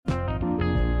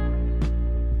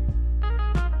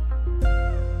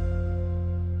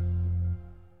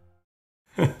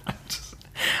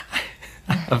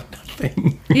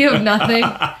You have nothing?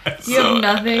 You have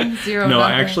nothing? Zero No,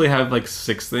 nothing? I actually have like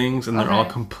 6 things, and they're all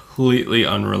Okay. completely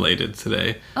unrelated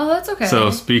today. Oh, that's okay.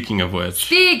 So speaking of which,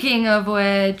 Speaking of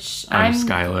which, I'm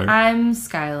Skylar. I'm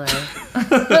Skylar.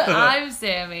 I'm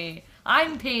Sammy.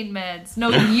 I'm pain meds. No,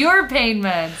 you're pain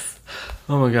meds.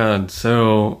 oh my god,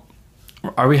 so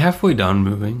are we halfway done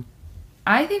moving?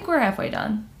 I think we're halfway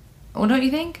done. Well, don't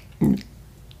you think?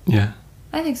 Yeah.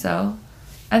 I think so.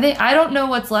 I don't know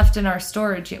what's left in our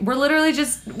storage. We're literally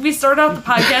we started out the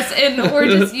podcast and we're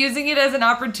just using it as an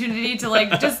opportunity to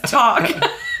like just talk.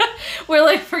 We're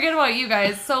like, forget about you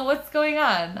guys. So what's going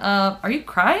on? Are you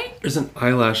crying? There's an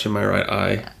eyelash in my right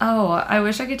eye. Oh, I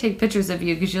wish I could take pictures of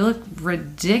you because you look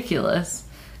ridiculous.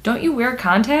 Don't you wear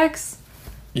contacts?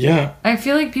 Yeah. I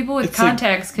feel like people with It's, like,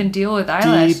 contacts can deal with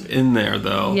eyelash. Deep in there,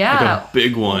 though. Yeah. Like a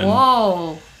big one.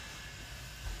 Whoa.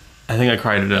 I think I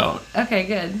cried it out. Okay,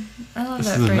 good. I love This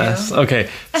that is for a mess. you. Okay,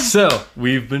 so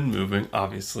we've been moving,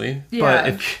 obviously.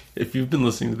 Yeah. But if you've been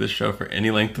listening to this show for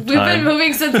any length of We've time... been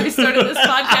moving since we started this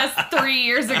podcast 3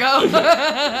 years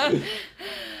ago.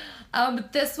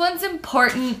 But this one's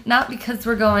important, not because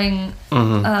we're going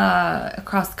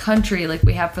across country like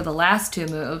we have for the last 2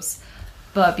 moves,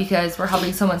 but because we're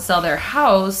helping someone sell their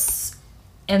house,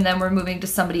 and then we're moving to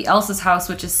somebody else's house,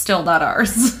 which is still not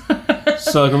ours.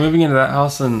 So like, we're moving into that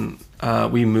house, and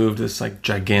we moved this like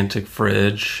gigantic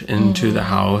fridge into the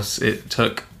house. It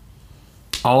took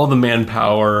all the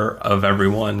manpower of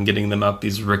everyone getting them up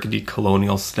these rickety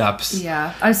colonial steps.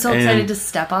 Yeah, I'm so excited to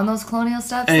step on those colonial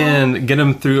steps. And get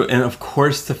them through. And of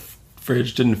course, the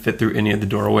fridge didn't fit through any of the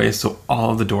doorways, so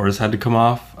all of the doors had to come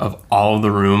off of all of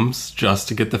the rooms just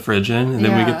to get the fridge in. And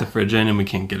then we Yeah. get the fridge in, and we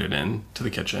can't get it in to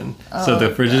the kitchen. So the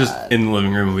fridge is in the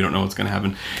living room, and we don't know what's going to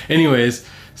happen. Anyways,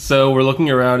 so we're looking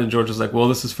around, and George was like, well,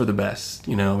 this is for the best.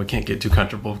 You know, we can't get too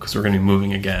comfortable because we're going to be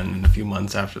moving again in a few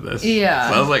months after this. Yeah.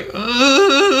 So I was like,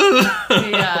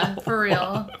 ugh. Yeah, for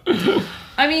real.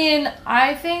 I mean,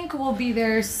 I think we'll be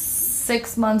there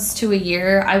 6 months to a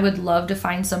year. I would love to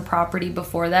find some property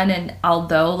before then, and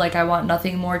although like I want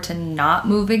nothing more to not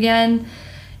move again,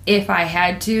 if I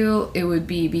had to, it would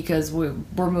be because we're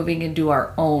moving into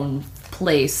our own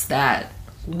place that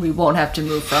we won't have to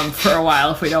move from for a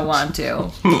while if we don't want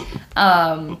to.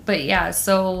 But yeah,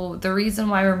 so the reason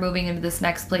why we're moving into this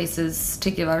next place is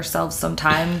to give ourselves some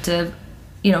time to,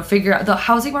 you know, figure out. The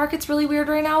housing market's really weird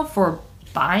right now for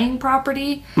buying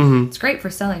property. It's great for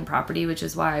selling property, which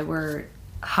is why we're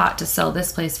hot to sell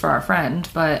this place for our friend.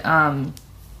 But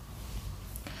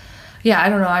yeah, I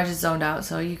don't know. I just zoned out,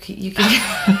 so you can.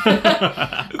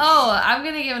 Oh, I'm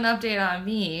gonna give an update on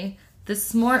me.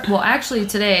 This morning, well, actually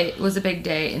today was a big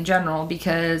day in general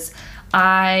because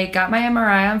I got my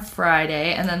MRI on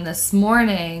Friday, and then this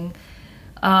morning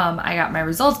I got my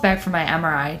results back from my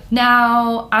MRI.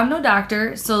 Now, I'm no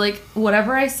doctor, so like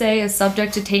whatever I say is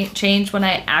subject to change when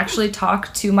I actually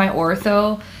talk to my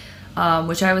ortho,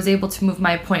 which I was able to move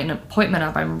my appointment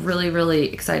up. I'm really,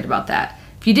 really excited about that.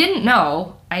 If you didn't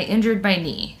know, I injured my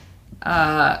knee.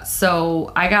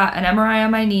 So I got an MRI on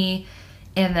my knee,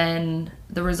 and then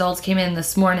the results came in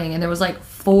this morning, and there was like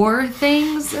 4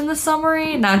 things in the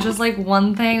summary, not just like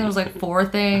one thing. There was like 4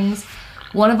 things.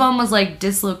 One of them was like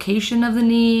dislocation of the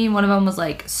knee. One of them was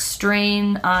like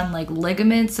strain on like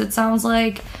ligaments, it sounds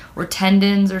like, or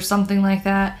tendons or something like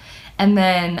that. And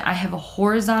then I have a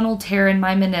horizontal tear in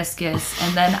my meniscus,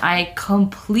 and then I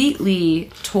completely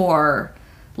tore,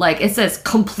 like it says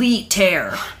complete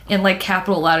tear in like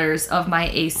capital letters of my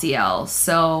ACL.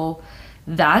 So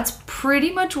that's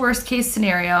pretty much worst case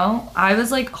scenario. I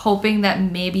was like hoping that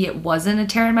maybe it wasn't a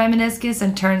tear in my meniscus,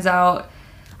 and turns out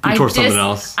You tore something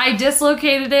else. I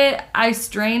dislocated it, I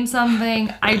strained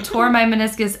something, I tore my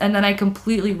meniscus, and then I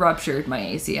completely ruptured my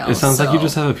ACL. It sounds like you So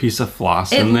just have a piece of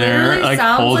floss It in there, literally like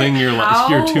sounds holding like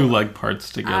your how- 2 leg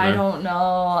parts together. I don't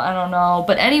know.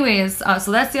 But anyways,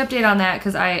 so that's the update on that,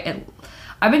 because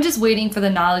I've been just waiting for the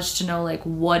knowledge to know like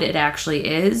what it actually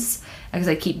is, because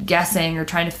I keep guessing or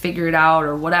trying to figure it out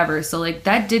or whatever. So like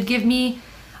that did give me,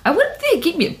 I wouldn't say it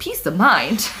gave me a peace of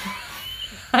mind.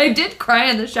 I did cry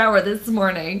in the shower this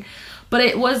morning, but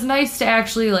it was nice to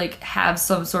actually like have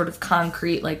some sort of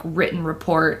concrete like written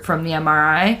report from the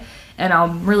MRI. And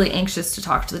I'm really anxious to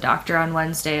talk to the doctor on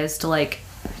Wednesday as to like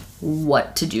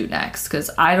what to do next, because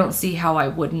I don't see how I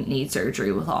wouldn't need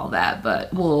surgery with all that,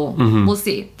 but we'll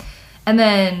see. And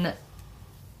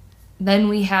then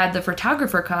we had the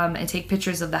photographer come and take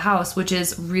pictures of the house, which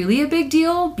is really a big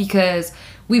deal because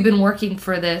we've been working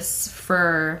for this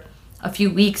for a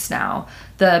few weeks now.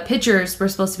 The pictures were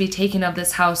supposed to be taken of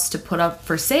this house to put up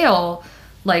for sale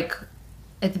like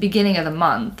at the beginning of the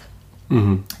month.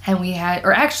 And we had,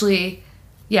 or actually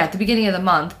Yeah, at the beginning of the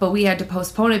month, but we had to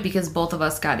postpone it because both of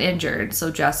us got injured. So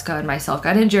Jessica and myself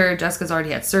got injured. Jessica's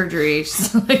already had surgery.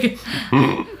 She's like,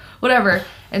 whatever.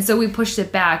 And so we pushed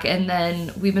it back, and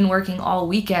then we've been working all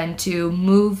weekend to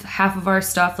move half of our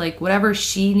stuff. Like, whatever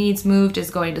she needs moved is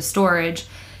going to storage,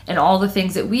 and all the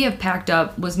things that we have packed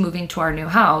up was moving to our new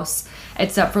house,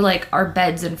 except for, like, our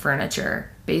beds and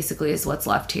furniture, basically, is what's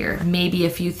left here. Maybe a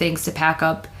few things to pack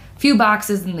up, a few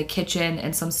boxes in the kitchen,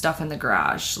 and some stuff in the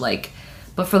garage. Like,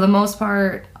 but for the most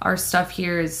part, our stuff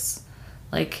here is,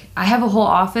 like, I have a whole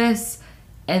office,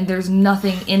 and there's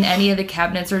nothing in any of the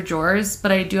cabinets or drawers,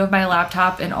 but I do have my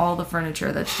laptop and all the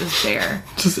furniture that's just there.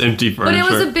 Just empty furniture. But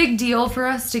it was a big deal for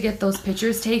us to get those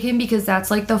pictures taken because that's,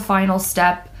 like, the final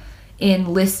step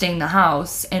in listing the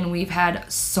house, and we've had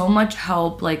so much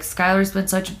help. Like, Skylar's been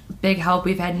such big help.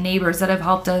 We've had neighbors that have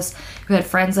helped us. We've had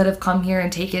friends that have come here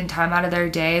and taken time out of their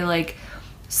day, like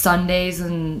Sundays,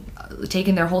 and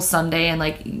taken their whole Sunday and,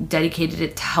 like, dedicated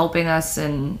it to helping us.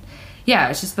 And yeah,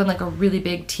 it's just been, like, a really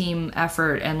big team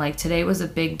effort, and, like, today was a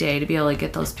big day to be able to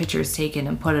get those pictures taken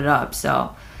and put it up.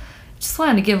 So just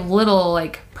wanted to give little,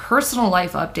 like, personal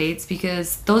life updates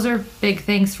because those are big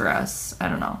things for us. I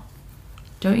don't know.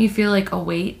 Don't you feel like a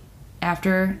weight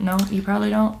after? No, you probably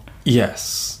don't?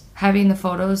 Yes. Having the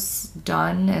photos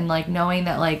done and, like, knowing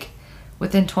that, like,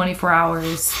 within 24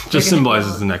 hours... Just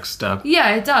symbolizes the next step.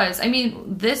 Yeah, it does. I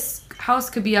mean, this house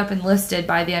could be up and listed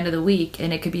by the end of the week,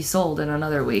 and it could be sold in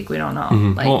another week. We don't know.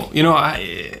 Mm-hmm. Like, well, you know,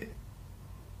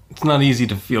 it's not easy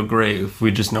to feel great if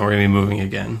we just know we're going to be moving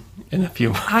again in a few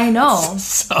months. I know.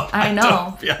 So I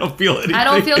know. I don't feel anything. I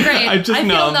don't feel great. I just feel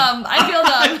numb. I feel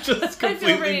numb. I just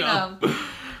completely I feel pretty numb.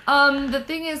 The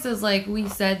thing is, like, we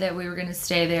said that we were going to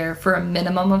stay there for a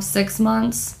minimum of 6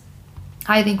 months.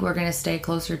 I think we're going to stay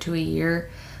closer to a year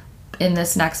in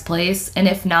this next place. And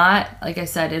if not, like I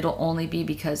said, it'll only be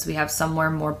because we have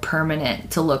somewhere more permanent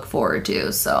to look forward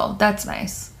to. So that's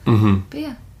nice. Mm-hmm. But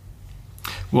yeah.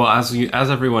 Well, as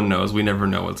everyone knows, we never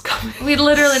know what's coming. We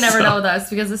literally never know with us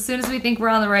because as soon as we think we're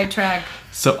on the right track,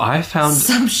 so I found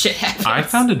some shit happens. I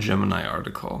found a Gemini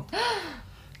article.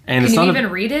 And Can it's you not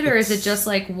even read it, or is it just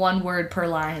like one word per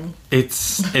line? It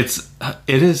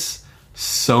is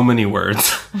so many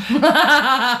words. Me.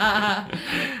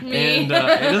 And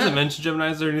it doesn't mention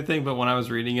Geminis or anything, but when I was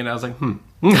reading it, I was like,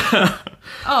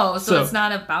 Oh, so it's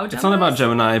not about Gemini? It's not about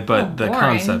Gemini, but the boring.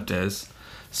 concept is.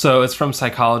 So it's from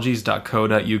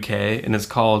psychologies.co.uk, and it's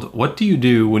called "What Do You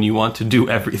Do When You Want to Do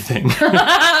Everything?"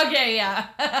 Okay, yeah.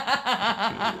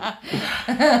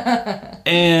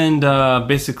 And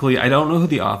basically, I don't know who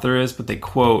the author is, but they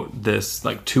quote this,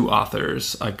 like, two other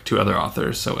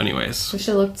authors. So anyways. We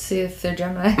should look to see if they're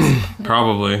Gemini.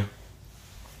 Probably.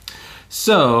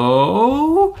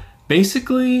 So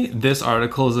basically, this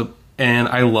article is and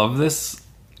I love this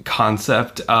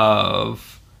concept of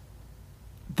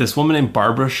this woman named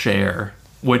Barbara Scher,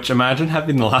 which imagine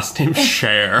having the last name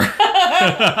Scher.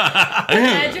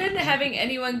 Imagine having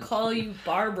anyone call you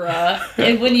Barbara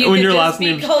and when you when could your just last be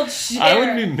name called Cher. I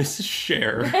would be Mrs.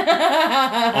 Scher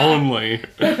only.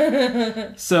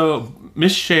 So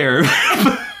Miss Scher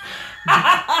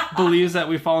believes that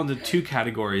we fall into two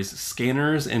categories,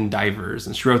 scanners and divers,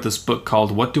 and she wrote this book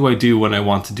called "What Do I Do When I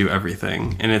Want to Do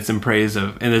Everything?" And it's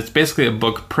it's basically a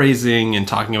book praising and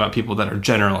talking about people that are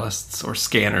generalists or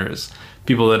scanners,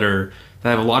 people that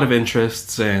have a lot of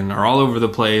interests and are all over the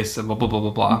place and blah blah blah blah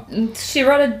blah. She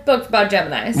wrote a book about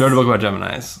Geminis. Wrote a book about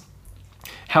Geminis.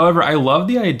 However, I love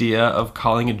the idea of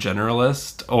calling a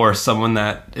generalist or someone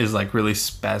that is, like, really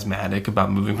spasmodic about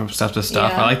moving from stuff to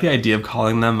stuff. Yeah. I like the idea of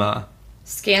calling them a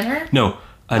Scanner? No,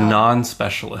 a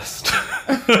non-specialist.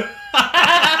 Well,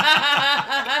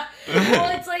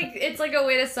 it's like a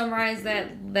way to summarize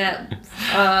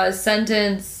that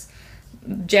sentence,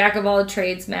 jack of all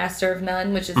trades, master of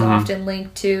none, which is often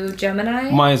linked to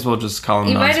Gemini. Might as well just call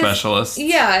them non-specialists.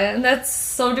 Yeah, and that's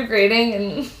so degrading.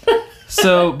 And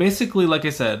So basically, like I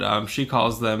said, she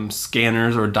calls them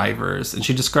scanners or divers, and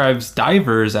she describes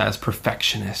divers as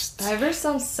perfectionists. Divers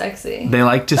sounds sexy. They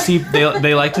like to see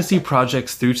they like to see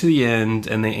projects through to the end,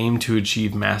 and they aim to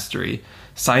achieve mastery.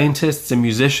 Scientists and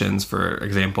musicians, for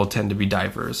example, tend to be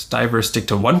divers. Divers stick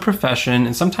to one profession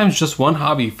and sometimes just one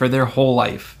hobby for their whole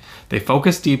life. They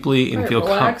focus deeply and feel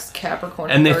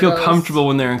Capricorn and they feel comfortable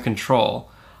when they're in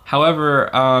control. However,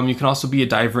 you can also be a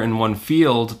diver in one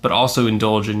field, but also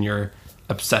indulge in your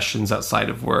obsessions outside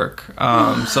of work.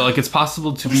 So, like, it's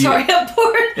possible to be. Sorry, I'm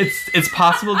bored. It's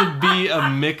possible to be a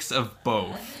mix of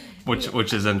both,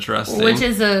 which is interesting. Which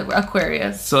is a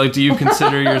Aquarius. So, like, do you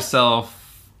consider yourself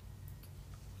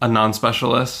a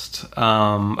non-specialist,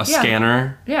 a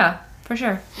scanner? Yeah, for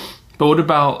sure. But what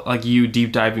about like you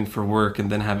deep diving for work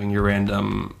and then having your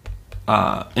random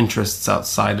interests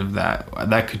outside of that?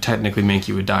 That could technically make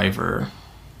you a diver.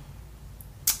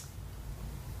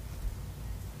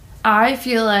 I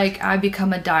feel like I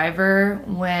become a diver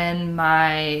when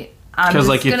because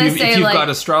like if you've got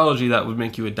astrology, that would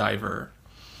make you a diver.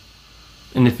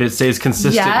 And if it stays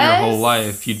consistent your whole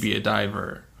life, you'd be a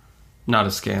diver, not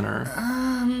a scanner.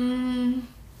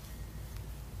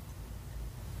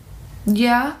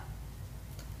 Yeah.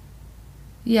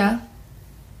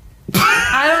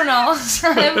 I don't know.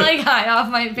 I'm like high off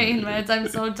my pain meds. I'm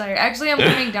so tired. Actually, I'm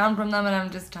coming down from them and I'm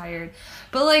just tired.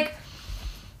 But like,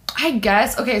 I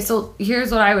guess, okay, so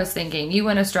here's what I was thinking. You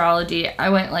went astrology. I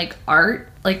went like art,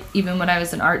 like even when I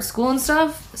was in art school and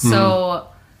stuff. So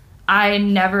I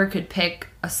never could pick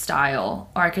a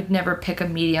style, or I could never pick a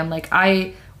medium. Like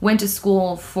I went to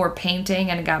school for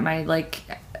painting and got my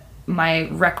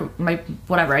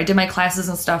whatever. I did my classes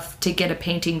and stuff to get a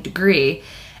painting degree,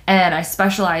 and I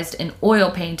specialized in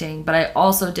oil painting, but I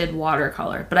also did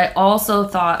watercolor. But I also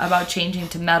thought about changing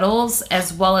to metals,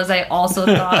 as well as I also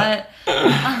thought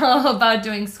about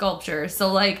doing sculpture.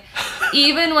 So like,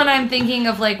 even when I'm thinking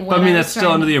of like, but I mean, that's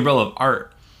still under the umbrella of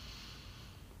art.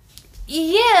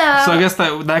 Yeah. So I guess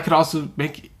that could also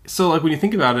make, so like when you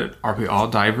think about it, are we all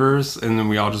divers and then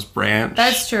we all just branch?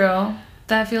 That's true.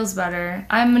 That feels better.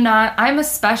 I'm a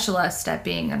specialist at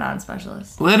being a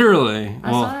non-specialist. Literally.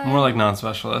 More like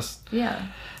non-specialist. Yeah.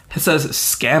 It says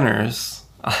scanners.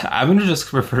 I'm going to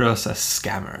just refer to us as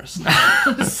scammers.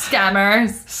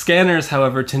 Scammers. Scanners,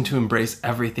 however, tend to embrace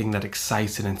everything that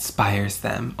excites and inspires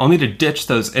them, only to ditch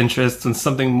those interests when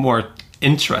something more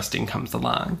interesting comes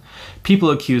along. People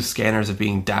accuse scanners of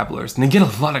being dabblers, and they get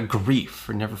a lot of grief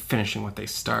for never finishing what they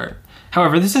start.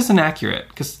 However, this isn't accurate,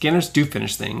 because scanners do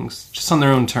finish things, just on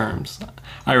their own terms.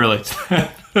 I relate to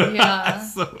that. Yeah.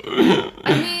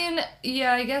 I mean,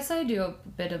 yeah, I guess I do a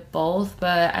bit of both,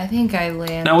 but I think I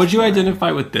land... Now, would you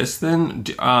identify with this, then?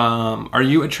 Are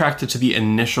you attracted to the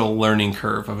initial learning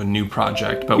curve of a new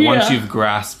project, but once you've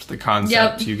grasped the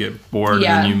concept, you get bored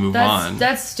and you move on?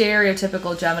 That's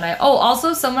stereotypical Gemini. Oh,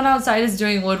 also, someone outside is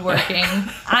doing woodworking.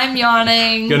 I'm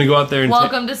yawning. Gonna go out there and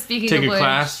Welcome to Speaking take of a Which.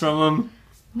 class from him?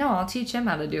 No, I'll teach him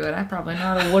how to do it. I probably know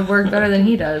how to woodwork better than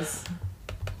he does.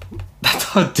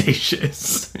 That's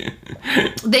audacious.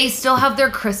 They still have their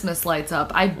Christmas lights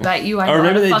up. I bet you I or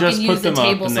maybe they fucking just use put them the up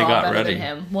table and they saw got better ready. than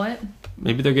him. What?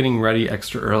 Maybe they're getting ready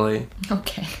extra early.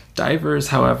 Okay. Divers,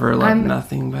 however, love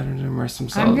nothing better than immerse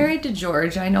themselves. I'm married to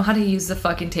George. I know how to use the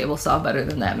fucking table saw better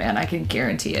than that man. I can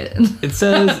guarantee it. It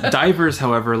says, divers,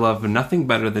 however, love nothing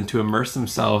better than to immerse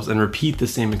themselves and repeat the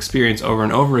same experience over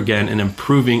and over again and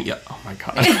improving... Yeah, oh my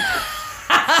god.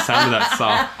 Sound of that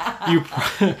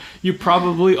saw. You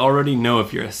probably already know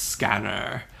if you're a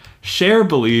scanner. Cher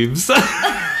believes... Wait,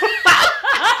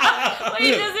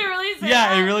 does it really say Yeah,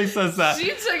 that? it really says that. She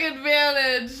took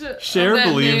advantage. Cher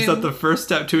believes name. that the first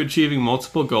step to achieving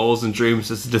multiple goals and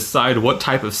dreams is to decide what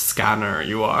type of scanner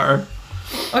you are.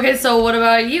 Okay, so what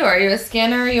about you? Are you a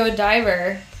scanner or are you a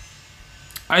diver?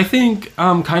 I think,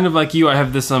 kind of like you, I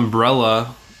have this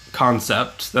umbrella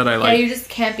concept that I like. Yeah, you just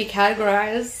can't be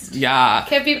categorized. Yeah.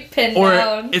 Can't be pinned Or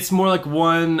down. it's more like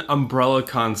one umbrella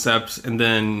concept and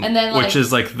then like, which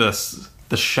is like the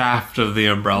shaft of the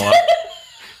umbrella.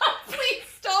 Please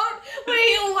don't.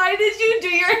 Wait, why did you do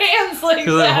your hands like that?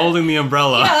 Because I'm holding the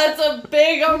umbrella. Yeah, it's a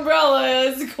big umbrella.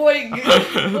 It's quite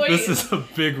good. This is a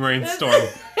big rainstorm.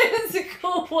 It's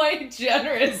quite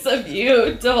generous of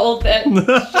you to hold that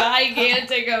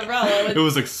gigantic umbrella with It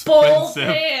was both expensive.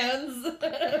 hands.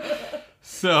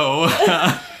 So,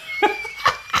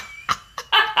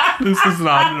 this is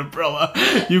not an umbrella.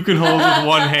 You can hold with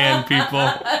one hand,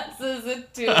 people. This is a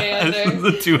two-hander. This is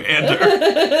a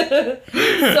two-hander.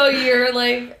 So you're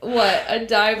like, what, a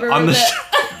diver On the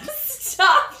that...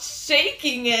 Stop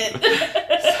shaking it.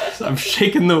 I'm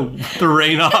shaking the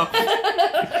rain off.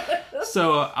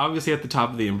 So, obviously at the top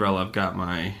of the umbrella, I've got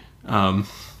my, I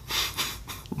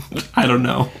don't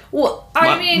know. Well,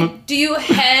 I mean, do you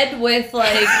head with,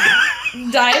 like,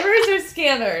 divers or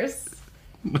scanners?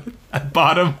 At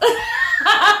bottom.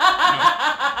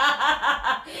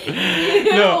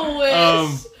 You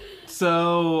wish.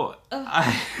 So,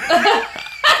 I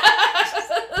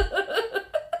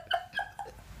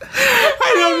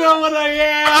don't know what I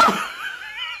am.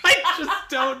 I just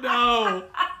don't know.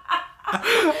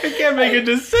 I can't make a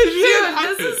decision. Dude,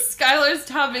 this is Skylar's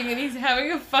topping and he's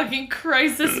having a fucking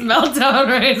crisis meltdown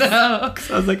right now.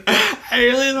 I was like, I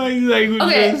really like languages.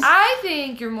 Okay, I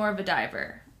think you're more of a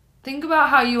diver. Think about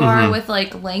how you are with,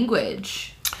 like,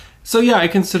 language. So yeah, I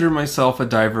consider myself a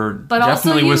diver, But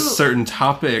definitely also with you- certain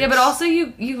topics. Yeah, but also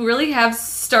you really have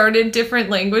started different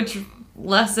language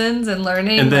lessons and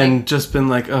learning. and then like, just been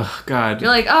like, oh god. you're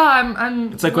like, oh,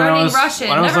 I'm It's like when learning I was Russian.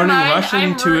 when I was Never learning mind, Russian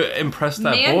I'm to impress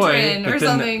that boy, Mandarin but or then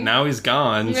something. now he's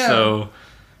gone. Yeah. So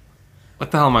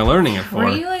what the hell am I learning it for? Were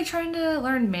you like trying to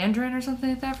learn Mandarin or something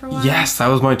like that for a while? Yes, that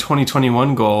was my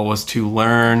 2021 goal, was to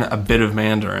learn a bit of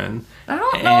Mandarin. I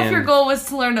don't know if your And goal was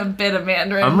to learn a bit of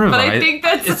Mandarin, I'm but I revised. think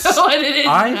that's It's- what it is.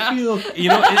 I now. feel,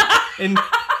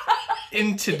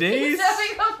 in today's He's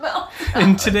having a meltdown.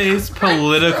 in today's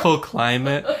political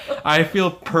climate, I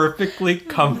feel perfectly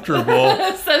comfortable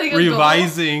Setting a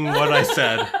revising what I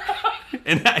said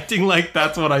and acting like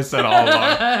that's what I said all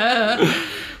along. goal.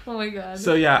 Oh my god.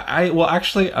 So yeah,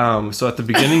 so at the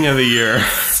beginning of the year,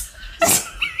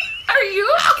 Are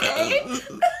you okay?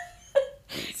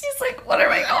 He's like, what are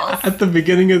my goals? at the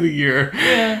beginning of the year,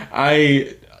 Yeah.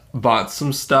 I bought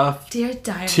some stuff Dear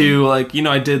diary. to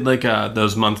I did like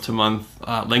those month-to-month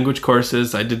language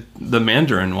courses. I did the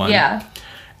Mandarin one. Yeah.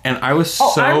 And I was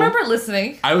Oh, so I remember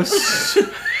listening. I was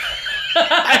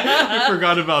I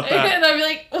forgot about that. And I'd be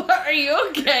like, are you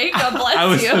okay? God bless I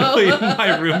was you. literally in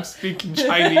my room speaking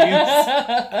Chinese.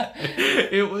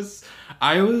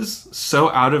 I was so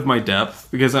out of my depth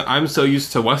because I'm so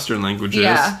used to Western languages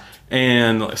Yeah.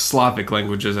 and Slavic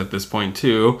languages at this point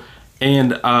too.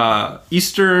 And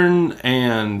Eastern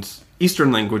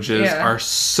languages Yeah. are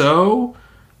so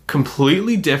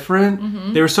completely different.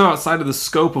 Mm-hmm. They were so outside of the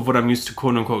scope of what I'm used to,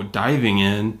 quote unquote, diving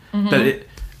in, that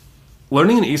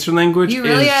learning an Eastern language Mm-hmm.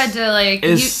 You really had to like.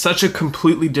 is such a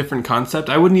completely different concept.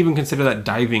 I wouldn't even consider that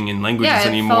diving in languages it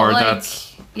anymore. Felt like,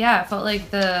 That's it felt like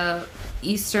the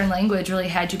Eastern language really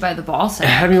had you by the ball it sack.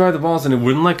 had me by the balls and it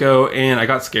wouldn't let go, and I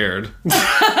got scared.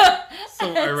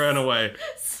 So I ran away.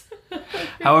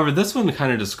 However, this one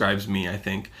kind of describes me, I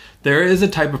think. There is a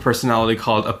type of personality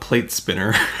called a plate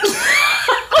spinner.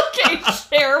 Okay,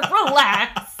 Cher,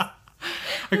 relax.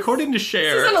 According to This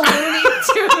Cher, isn't a Looney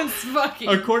Tunes fucking.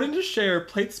 according to Cher,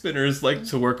 plate spinners like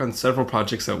to work on several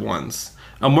projects at once.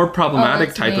 A more problematic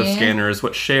that's type of me. scanner is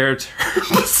what Cher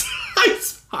terms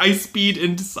high-speed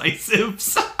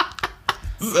indecisives.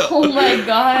 Oh my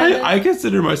god. I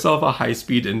consider myself a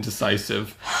high-speed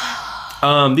indecisive.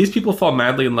 These people fall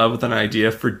madly in love with an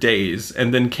idea for days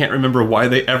and then can't remember why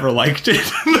they ever liked it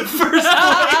in the first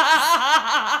place.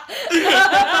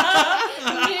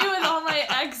 Me with all my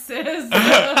exes.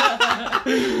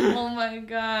 Oh my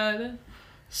god.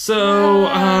 So,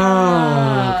 oh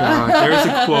god, there's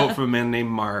a quote from a man named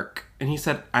Mark, and he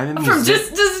said, "I'm a From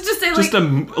musician." just say like Just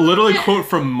literally quote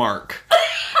from Mark.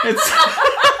 It's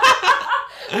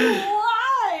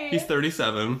why? he's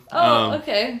 37. Oh,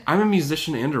 okay. I'm a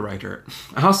musician and a writer.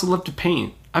 I also love to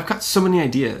paint. I've got so many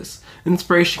ideas.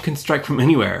 Inspiration can strike from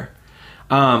anywhere.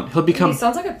 He'll become. He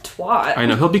sounds like a twat. I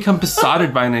know, he'll become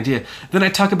besotted by an idea. Then I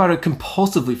talk about it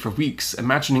compulsively for weeks,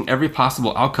 imagining every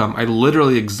possible outcome. I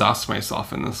literally exhaust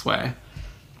myself in this way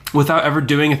without ever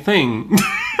doing a thing.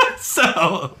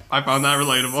 So, I found that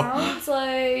relatable. Sounds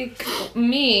like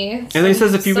me. And then he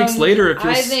says a few weeks later it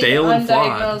feels stale and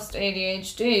flawed. undiagnosed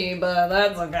ADHD, but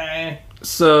that's okay.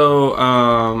 So,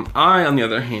 I, on the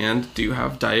other hand, do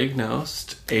have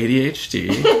diagnosed ADHD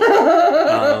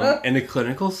in a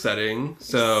clinical setting.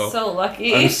 So, So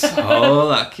lucky. I'm so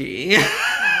lucky.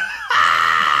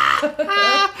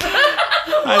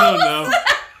 I don't know.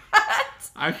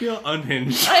 I feel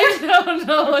unhinged. I don't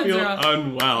know I what's feel wrong.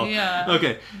 unwell. Yeah.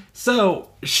 Okay, so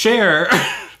Cher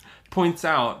points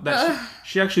out that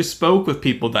she actually spoke with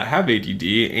people that have ADD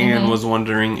and was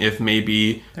wondering if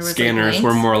maybe There was, like, scanners were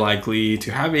links? more likely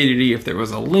to have ADD if there was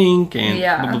a link and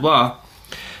Yeah. blah, blah, blah.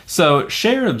 So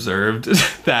Cher observed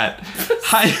that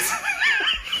Okay.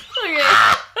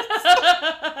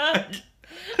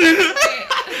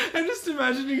 I'm just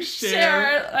imagining Cher.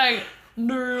 Share like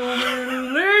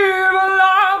live a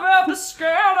life after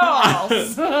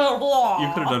scandals.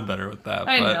 You could have done better with that.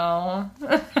 I but know.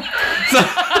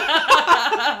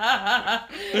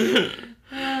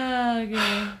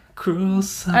 Okay. Cruel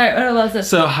side. All right, what about this?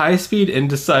 So, high-speed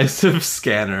indecisive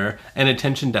scanner and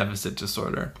attention deficit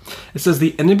disorder. It says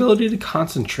the inability to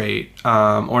concentrate,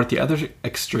 or at the other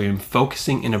extreme,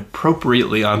 focusing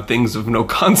inappropriately on things of no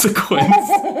consequence.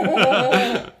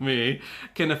 Me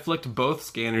can afflict both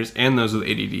scanners and those with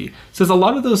ADD. It says a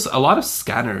lot of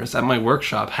scanners at my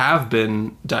workshop have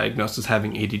been diagnosed as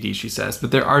having ADD, she says,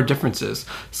 but there are differences.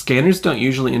 Scanners don't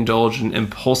usually indulge in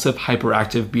impulsive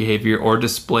hyperactive behavior or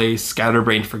display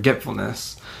scatterbrained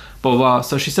forgetfulness. Blah, blah.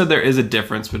 So she said there is a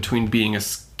difference between being a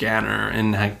scanner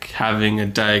and having a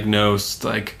diagnosed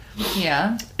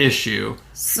Yeah. issue.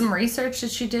 Some research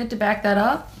that she did to back that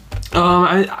up.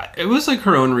 It was like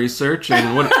her own research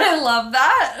and what. I love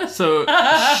that. So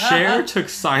Cher took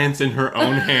science in her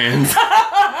own hands, and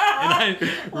I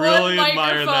really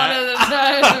admire that.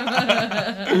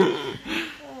 Oh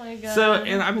my god. So,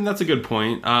 and I mean that's a good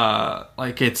point.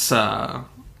 Like it's not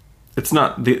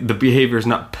the behavior is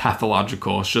not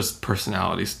pathological. It's just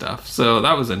personality stuff. So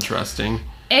that was interesting.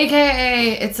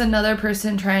 AKA, it's another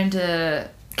person trying to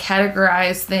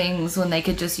categorize things when they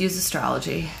could just use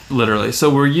astrology. Literally. So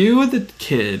were you the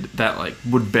kid that like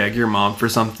would beg your mom for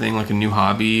something like a new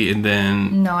hobby and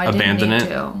then abandon it?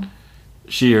 To.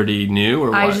 She already knew,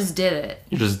 or what? I just did it.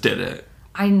 You just did it.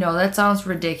 I know that sounds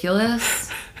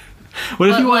ridiculous. What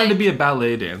if you wanted to be a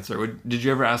ballet dancer? Did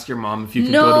you ever ask your mom if you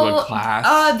could go to a class?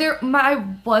 I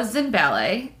was in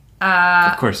ballet.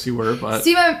 Of course you were, but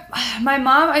see, my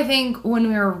mom, I think when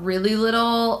we were really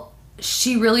little,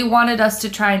 she really wanted us to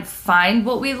try and find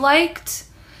what we liked.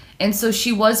 And so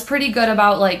she was pretty good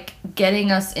about like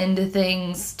getting us into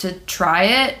things to try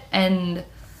it. And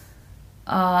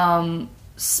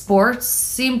sports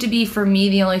seemed to be for me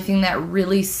the only thing that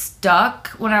really stuck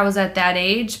when I was at that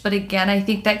age. But again, I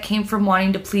think that came from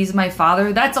wanting to please my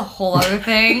father. That's a whole other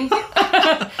thing.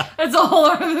 That's a whole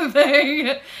other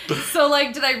thing. So,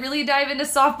 like, did I really dive into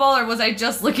softball or was I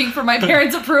just looking for my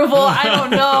parents' approval? I don't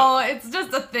know. It's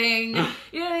just a thing.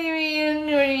 You know what I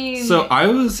mean? So I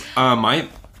was,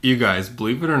 you guys,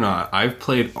 believe it or not, I've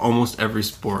played almost every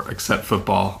sport except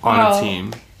football on a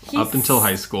team up until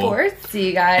high school.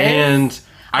 Sportsy, guys. And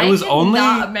I was only.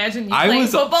 Not imagine you playing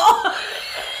football.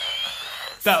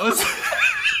 That was. I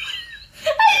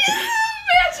just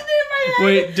imagine it in my head.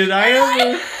 Wait, did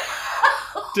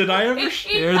I ever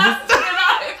share this?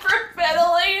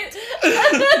 Hyperventilate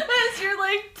as you're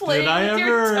like playing with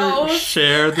your toes.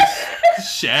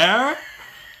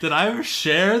 Did I ever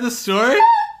share the story?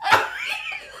 I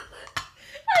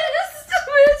just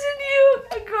imagine you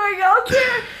going out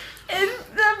there and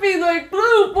that being like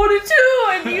blue 42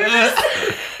 and you just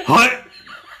what?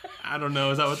 I don't know.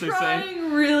 Is that what they say?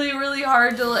 Trying really, really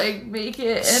hard to like make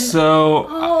it. And so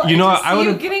I would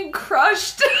have getting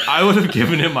crushed. I would have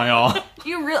given it my all.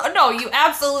 You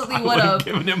absolutely would have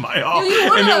given it my all,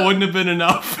 and it wouldn't have been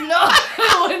enough. No,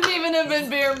 it wouldn't even have been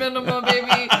bare minimum,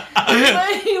 baby.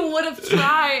 But you would have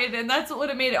tried, and that's what would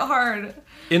have made it hard.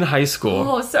 In high school.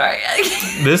 Oh, sorry.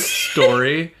 This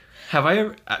story. Have I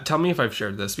ever? Tell me if I've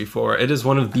shared this before. It is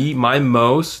one of my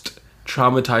most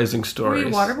traumatizing stories. Were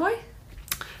you Waterboy?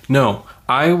 No,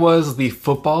 I was the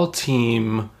football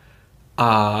team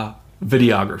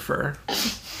videographer.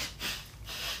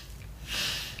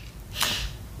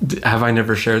 Have I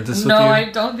never shared this with you? No, I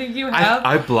don't think you have.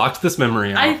 I blocked this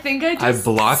memory out. I think I just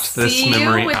blocked this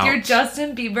memory you with out. your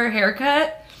Justin Bieber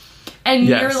haircut. And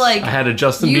yes, you're like, I had a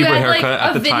Justin Bieber haircut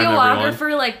at the time. You had like a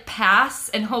videographer like pass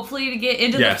and hopefully to get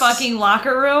into the fucking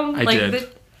locker room. I did.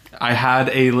 I had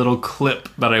a little clip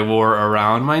that I wore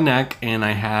around my neck, and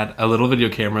I had a little video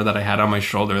camera that I had on my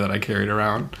shoulder that I carried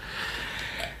around.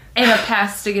 And a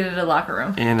pass to get into the locker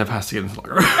room.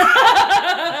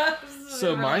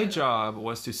 So my job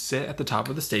was to sit at the top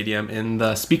of the stadium in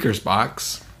the speakers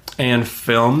box and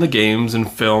film the games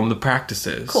and film the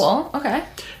practices. Cool. Okay.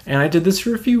 And I did this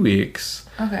for a few weeks.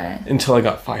 Okay. Until I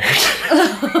got fired.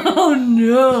 Oh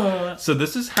no. So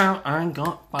this is how I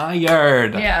got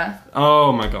fired. Yeah.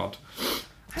 Oh my god.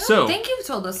 I don't think you've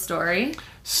told this story.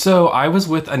 So I was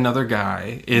with another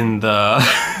guy in the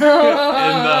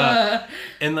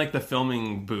in like the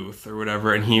filming booth or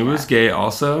whatever, and he was gay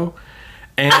also.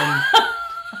 And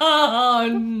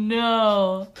oh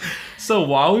no. So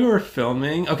while we were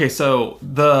filming, okay, so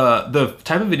the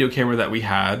type of video camera that we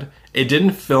had, it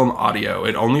didn't film audio.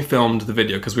 It only filmed the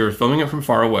video because we were filming it from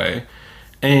far away.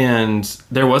 And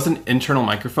there was an internal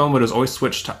microphone, but it was always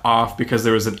switched to off because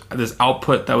there was this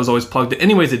output that was always plugged in.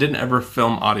 Anyways, it didn't ever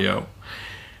film audio.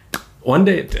 One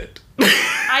day it did.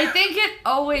 I think it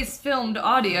always filmed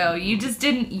audio. You just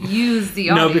didn't use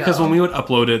the audio. No, because when we would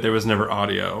upload it, there was never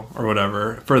audio or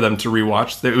whatever for them to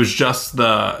rewatch. It was just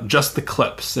the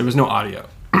clips. There was no audio.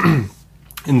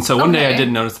 And so one day I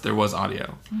did notice that there was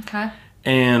audio. Okay.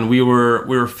 And we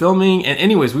were filming, and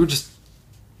anyways, we were just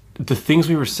the things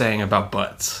we were saying about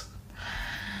butts.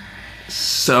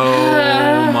 So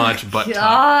much butt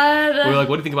talk. We were like,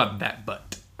 what do you think about that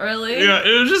butt? Really? Yeah,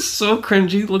 it was just so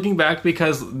cringy looking back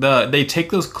because they take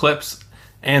those clips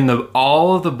and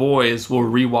all of the boys will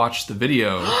rewatch the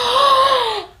video.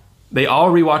 They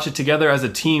all rewatch it together as a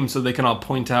team so they can all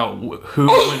point out who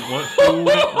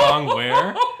went wrong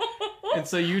where. And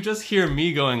so you just hear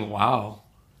me going, wow,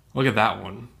 look at that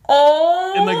one.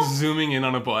 Oh. And like zooming in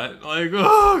on a butt. Like,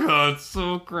 oh god,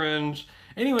 so cringe.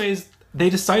 Anyways, they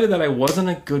decided that I wasn't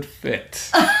a good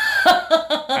fit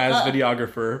as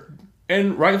videographer.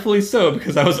 And rightfully so,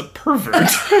 because I was a pervert.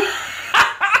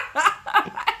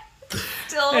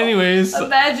 Still Anyways.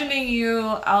 imagining you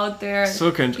out there.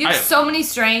 So cringe. You have so many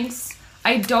strengths.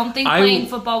 I don't think playing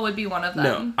football would be one of them.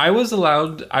 No, I was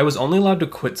only allowed to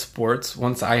quit sports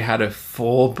once I had a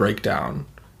full breakdown,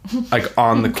 like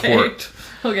on the court.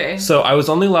 Okay. So I was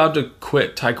only allowed to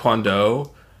quit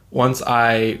Taekwondo once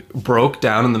I broke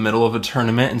down in the middle of a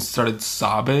tournament and started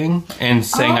sobbing and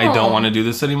saying I don't want to do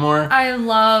this anymore. I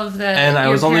love that. And I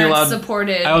was only allowed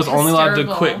supported. I was only allowed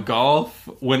to quit golf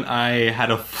when I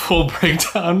had a full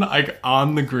breakdown, like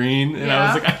on the green, and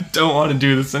I was like, I don't want to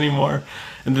do this anymore.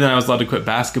 And then I was allowed to quit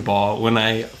basketball when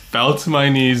I fell to my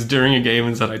knees during a game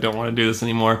and said, I don't want to do this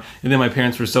anymore. And then my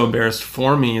parents were so embarrassed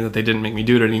for me that they didn't make me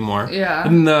do it anymore. Yeah.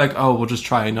 And they're like, oh, we'll just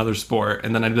try another sport.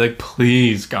 And then I'd be like,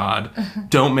 please, God,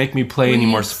 don't make me play any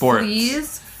more sports.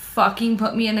 Please fucking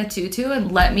put me in a tutu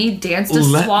and let me dance to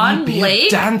Swan me be Lake. A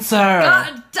dancer.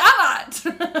 God damn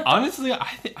it. Honestly,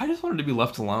 I just wanted to be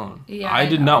left alone. Yeah, I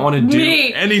did not want to do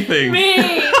anything. Me.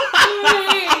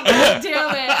 God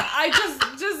damn it.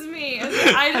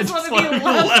 I just want to be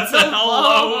left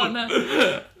alone.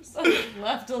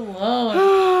 Left alone.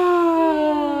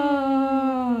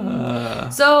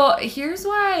 So here's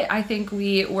why I think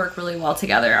we work really well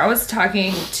together. I was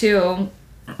talking to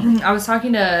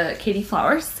Katie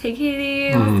Flowers. Hey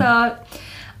Katie, what's up?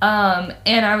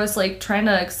 And I was like trying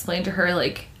to explain to her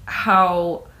like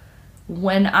how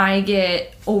when I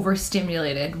get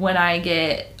overstimulated, when I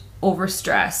get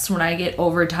overstressed, when I get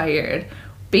overtired,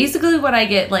 basically when I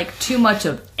get like too much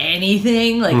of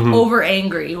anything, like over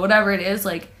angry, whatever it is,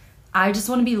 like I just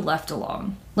want to be left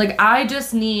alone. Like I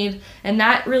just need, and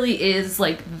that really is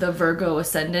like the Virgo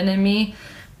ascendant in me.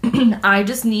 I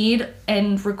just need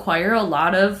and require a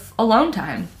lot of alone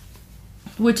time,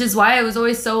 which is why it was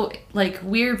always so like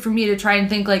weird for me to try and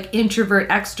think like introvert,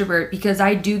 extrovert, because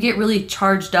I do get really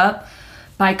charged up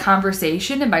by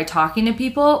conversation and by talking to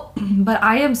people, but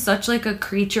I am such like a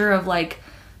creature of like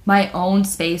my own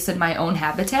space and my own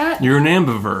habitat. You're an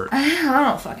ambivert. I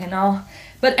don't fucking know.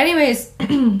 But anyways,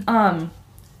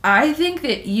 I think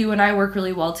that you and I work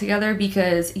really well together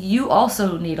because you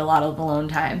also need a lot of alone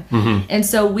time. And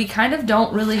so we kind of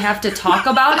don't really have to talk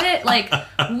about it. Like,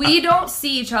 we don't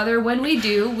see each other. When we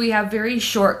do, we have very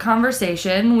short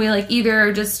conversation. We like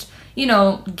either just, you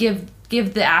know, give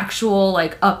the actual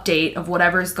like update of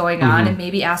whatever's going on and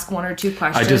maybe ask one or two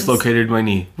questions. I dislocated my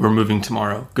knee. We're moving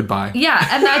tomorrow. Goodbye. Yeah,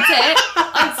 and that's it.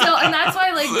 And that's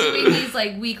why like doing these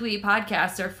like weekly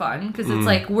podcasts are fun because it's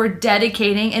like we're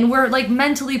dedicating and we're like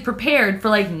mentally prepared for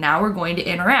like now we're going to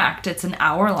interact. It's an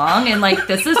hour long and like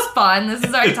this is fun. This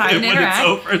is our time to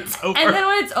interact. It's over. And then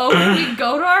when it's over, we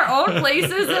go to our own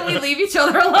places and we leave each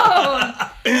other alone.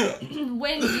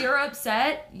 When you're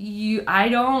upset, I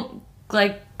don't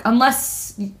like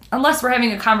unless we're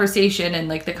having a conversation and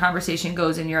like the conversation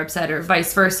goes and you're upset or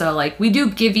vice versa, like we do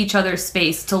give each other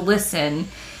space to listen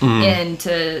and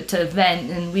to vent,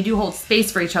 and we do hold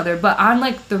space for each other, but on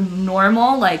like the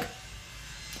normal, like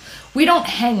we don't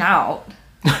hang out.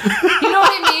 You know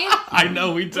what I mean? I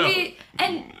know we don't.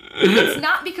 And it's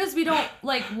not because we don't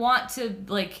like want to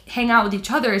like hang out with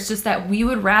each other, it's just that we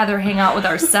would rather hang out with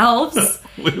ourselves.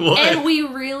 We would. And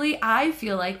I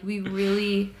feel like we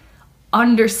really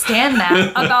understand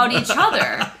that about each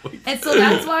other. And so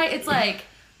that's why it's like,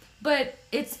 but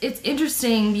it's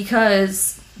interesting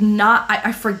because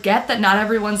I forget that not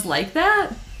everyone's like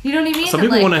that. You know what I mean? Some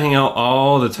people like, want to hang out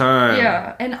all the time.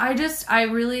 Yeah. And I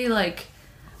really like,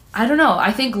 I don't know.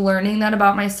 I think learning that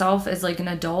about myself as like an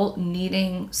adult,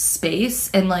 needing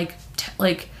space and like,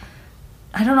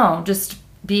 I don't know, just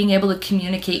being able to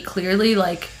communicate clearly.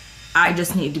 Like, I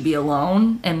just need to be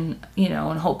alone and, you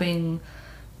know, and hoping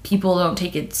people don't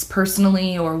take it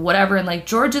personally or whatever. And like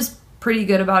George is pretty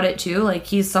good about it too. Like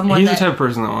he's the type of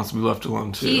person that wants to be left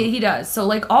alone too. He does. So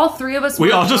like all three of us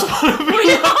we all just want to be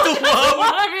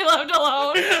left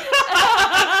alone.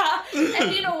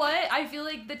 And you know what? I feel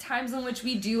like the times in which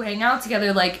we do hang out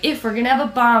together, like if we're gonna have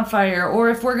a bonfire or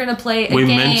if we're gonna play a game, we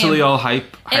mentally all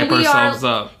hype ourselves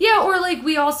up. Yeah, or like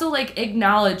we also like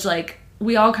acknowledge, like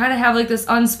we all kind of have like this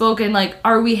unspoken like,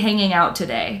 are we hanging out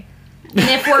today? And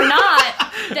if we're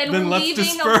not, then we're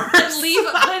leaving.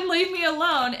 Then leave me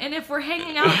alone. And if we're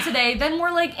hanging out today, then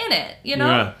we're like in it, you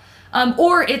know. Yeah.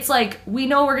 Or it's like we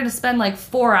know we're gonna spend like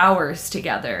 4 hours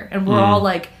together, and we're all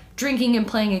like drinking and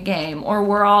playing a game, or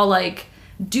we're all like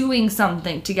doing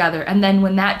something together. And then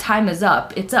when that time is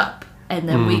up, it's up, and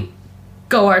then we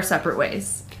go our separate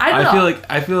ways. I don't know.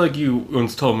 I feel like you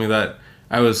once told me that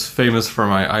I was famous for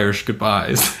my Irish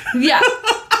goodbyes. Yeah.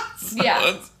 So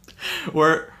yeah.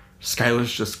 where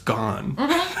Skylar's just gone.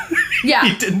 Yeah.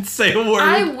 He didn't say a word.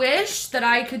 I wish that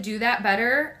I could do that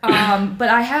better. But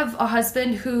I have a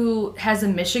husband who has a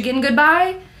Michigan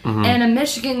goodbye. And a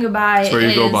Michigan goodbye It's where you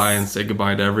is, go by and say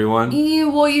goodbye to everyone.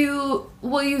 Will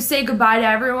you say goodbye to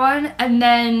everyone, and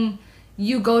then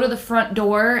you go to the front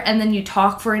door, and then you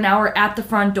talk for an hour at the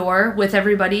front door with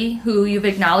everybody who you've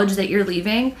acknowledged that you're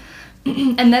leaving,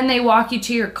 and then they walk you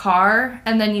to your car,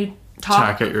 and then you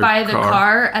talk by the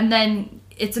car, and then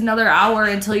it's another hour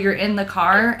until you're in the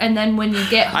car, and then when you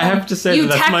get home, I have to say you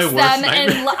that's text my worst them,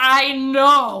 nightmare. and I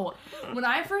know. When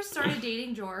I first started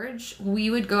dating George, we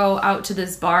would go out to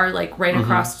this bar, like, right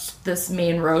across this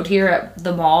main road here at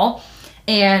the mall,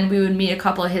 and we would meet a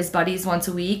couple of his buddies once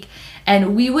a week,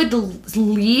 and we would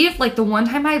leave. Like, the one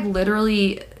time I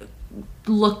literally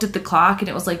looked at the clock, and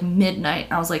it was, like, midnight.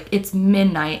 I was like, it's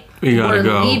midnight. We're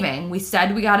leaving. We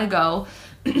said we gotta go.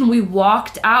 We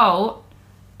walked out.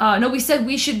 No, we said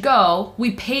we should go.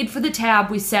 We paid for the tab.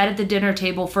 We sat at the dinner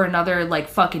table for another, like,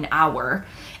 fucking hour.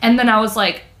 And then I was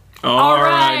like, all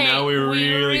right, now we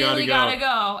really gotta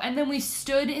go. And then we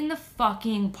stood in the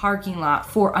fucking parking lot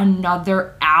for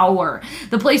another hour.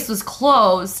 The place was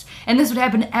closed, and this would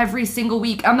happen every single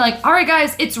week. I'm like, all right,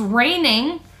 guys, it's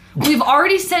raining. We've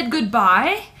already said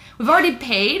goodbye. We've already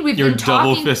paid. You're been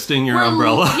talking. Double fisting your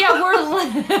umbrella. Yeah,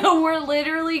 we're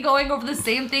literally going over the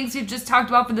same things we've just talked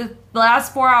about for the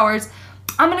last 4 hours.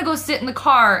 I'm gonna go sit in the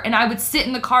car, and I would sit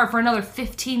in the car for another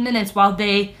 15 minutes while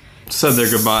they said their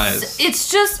goodbyes. It's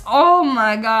just, oh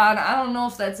my God, I don't know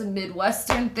if that's a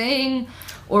Midwestern thing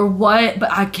or what,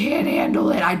 but I can't handle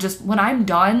it. When I'm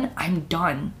done, I'm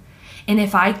done. And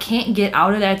if I can't get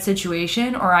out of that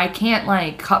situation, or I can't,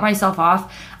 like, cut myself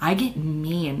off, I get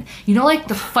mean. You know, like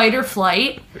the fight or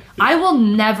flight? I will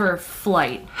never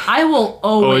flight. I will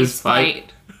always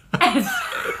fight.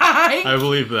 I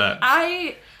believe that.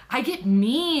 I get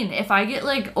mean. If I get,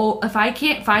 like, if I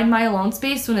can't find my alone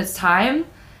space when it's time,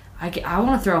 I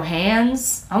want to throw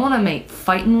hands. I want to make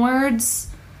fighting words.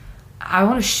 I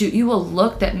want to shoot you a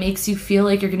look that makes you feel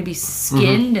like you're going to be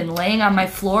skinned and laying on my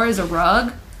floor as a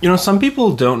rug. You know, some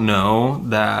people don't know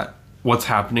that what's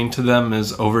happening to them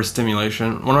is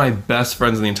overstimulation. One of my best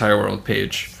friends in the entire world,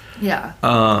 Paige. Yeah.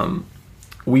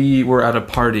 We were at a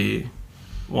party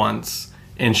once,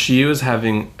 and she was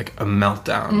having, like, a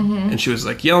meltdown. And she was,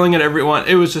 like, yelling at everyone.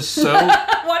 It was just so...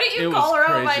 Why don't you call her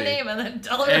out by name and then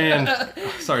tell her?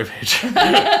 Sorry, Paige.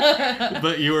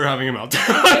 But you were having a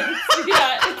meltdown.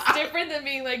 Yeah, it's different than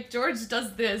being like, George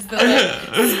does this, than,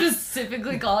 like,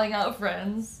 specifically calling out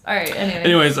friends. All right,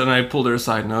 Anyways, and I pulled her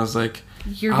aside, and I was like...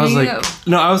 I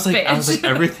was like,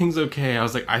 everything's okay. I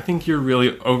was like, I think you're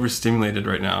really overstimulated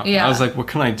right now. Yeah. I was like, what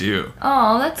can I do?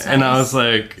 Oh, that's nice. And I was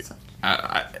like...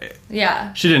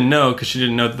 Yeah. She didn't know, because she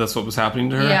didn't know that that's what was happening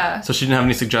to her. Yeah. So she didn't have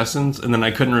any suggestions, and then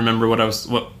I couldn't remember what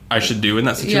I should do in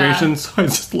that situation, so I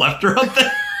just left her up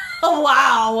there. Oh,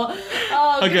 wow.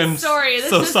 Oh, again, sorry.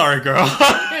 Sorry, girl.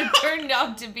 It turned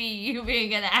out to be you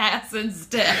being an ass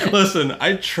instead. Listen,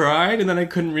 I tried, and then I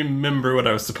couldn't remember what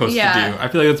I was supposed to do. I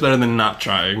feel like it's better than not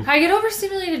trying. I get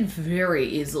overstimulated very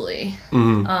easily.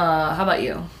 How about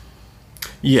you?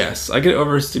 Yes, I get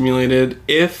overstimulated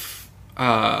if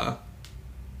I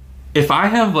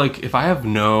have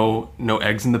no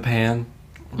eggs in the pan,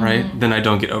 right? Then I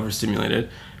don't get overstimulated.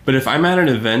 But if I'm at an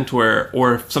event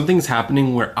or if something's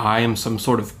happening where I am some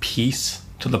sort of piece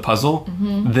to the puzzle,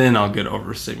 then I'll get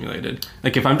overstimulated.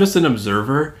 Like, if I'm just an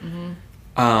observer,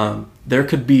 there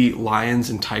could be lions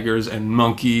and tigers and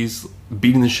monkeys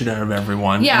beating the shit out of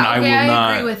everyone. Yeah, and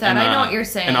I agree with that. I know what you're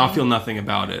saying. And I'll feel nothing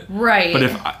about it. Right. But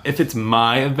if it's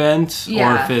my event,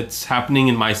 or if it's happening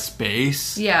in my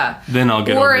space, then I'll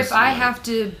get overstimulated. Or if I have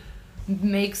to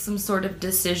make some sort of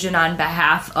decision on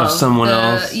behalf of someone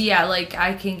else. Yeah, like,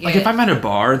 I can get... Like, if I'm at a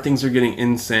bar and things are getting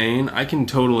insane, I can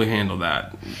totally handle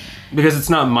that. Because it's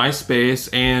not my space,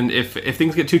 and if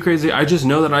things get too crazy, I just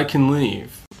know that I can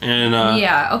leave. And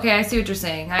yeah, okay, I see what you're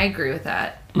saying. I agree with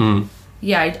that.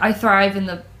 Yeah, I thrive in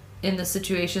the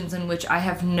situations in which I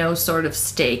have no sort of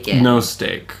stake in. No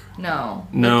stake. No.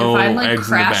 No like, if I'm, like, eggs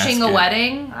crashing in the a basket.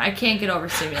 wedding, I can't get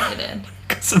overstimulated.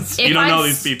 You don't know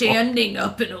these people. If I'm standing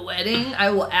up in a wedding,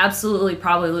 I will absolutely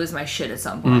probably lose my shit at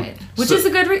some point. Which is a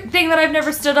good thing that I've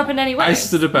never stood up in any wedding. I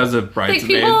stood up as a bridesmaid. Like,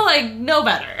 people, like, know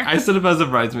better. I stood up as a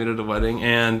bridesmaid at a wedding,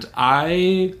 and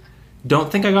I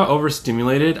don't think I got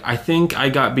overstimulated. I think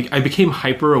I became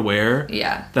hyper aware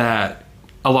that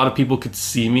a lot of people could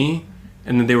see me,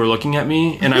 and then they were looking at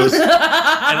me, and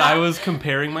I was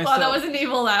comparing myself. Wow, that was an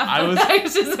evil laugh. I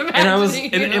was just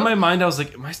imagining. In my mind, I was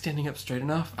like, am I standing up straight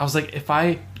enough? I was like, if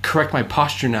I correct my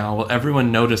posture now, will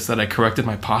everyone notice that I corrected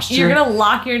my posture? You're gonna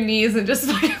lock your knees and just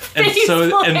fucking face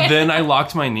and then I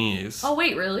locked my knees. Oh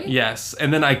wait, really? Yes,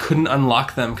 and then I couldn't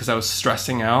unlock them because I was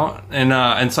stressing out,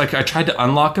 and so I tried to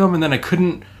unlock them, and then I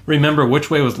couldn't remember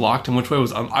which way was locked and which way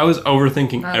was I was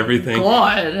overthinking everything.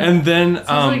 God. And then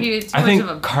like you ate too I think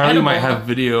much of a Carly edible. might have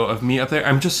video of me up there.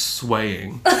 I'm just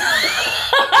swaying.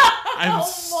 I'm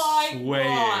swaying.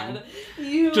 God.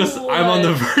 I'm on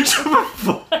the verge of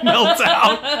a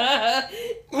meltdown.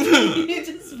 You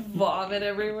just vomit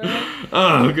everywhere.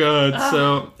 Oh god.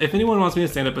 So if anyone wants me to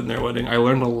stand up in their wedding, I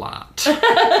learned a lot.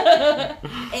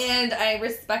 And I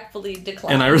respectfully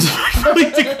decline.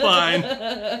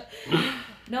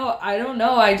 No, I don't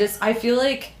know. I feel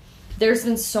like there's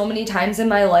been so many times in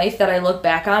my life that I look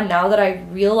back on now that I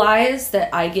realize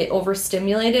that I get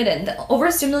overstimulated, and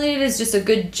overstimulated is just a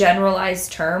good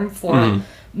generalized term for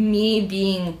me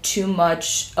being too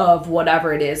much of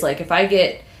whatever it is. Like if I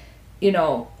get,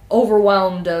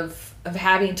 overwhelmed of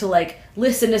having to like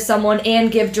listen to someone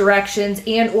and give directions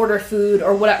and order food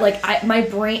or whatever, like my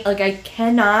brain, like I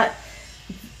cannot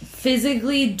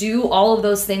physically do all of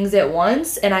those things at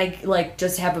once, and I like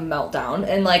just have a meltdown.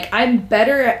 And like I'm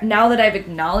better now that I've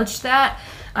acknowledged that.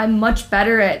 I'm much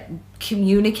better at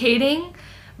communicating.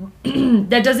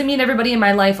 That doesn't mean everybody in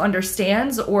my life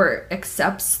understands or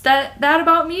accepts that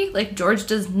about me. Like George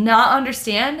does not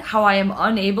understand how I am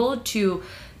unable to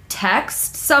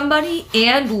text somebody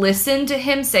and listen to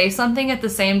him say something at the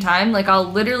same time. Like I'll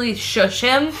literally shush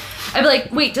him. I'd be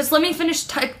like, wait, just let me finish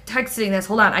texting this.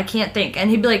 Hold on, I can't think. And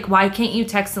he'd be like, why can't you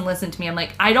text and listen to me? I'm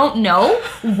like, I don't know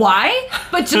why,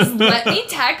 but just let me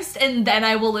text and then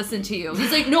I will listen to you.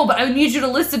 He's like, no, but I need you to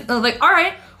listen. I'm like, all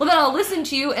right, well then I'll listen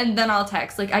to you and then I'll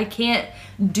text. Like I can't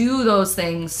do those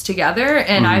things together,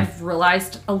 and I've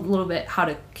realized a little bit how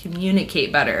to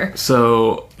communicate better.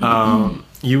 So,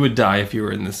 you would die if you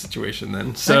were in this situation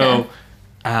then. So, Okay.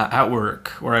 At work,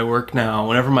 where I work now,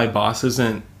 whenever my boss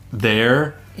isn't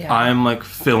there, Yeah. I'm like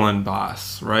fill-in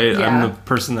boss, right? Yeah. I'm the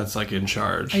person that's like in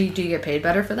charge. Do you get paid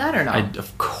better for that or no?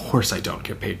 Of course I don't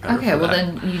get paid better Okay, for well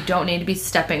that. then you don't need to be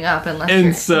stepping up unless And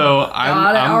you're... so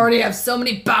God, I already have so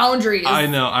many boundaries. I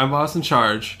know, I'm boss in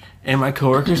charge. And my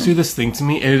coworkers do this thing to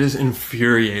me, and it is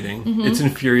infuriating. It's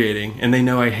infuriating, and they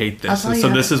know I hate this, and so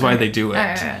this is why they do it. All right,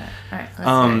 let's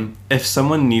hear it. If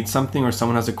someone needs something or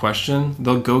someone has a question,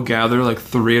 they'll go gather like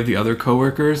 3 of the other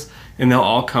coworkers, and they'll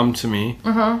all come to me,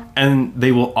 and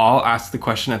they will all ask the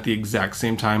question at the exact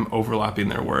same time, overlapping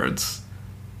their words.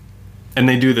 And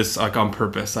they do this like on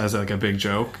purpose as like a big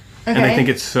joke, and I Okay. think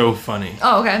it's so funny.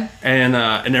 Oh, okay. And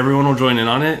everyone will join in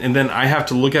on it, and then I have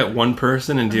to look at one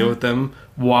person and deal with them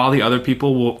while the other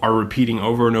people are repeating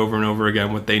over and over and over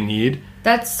again what they need.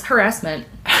 That's harassment.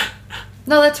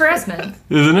 No, that's harassment.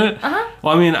 Isn't it? Uh-huh.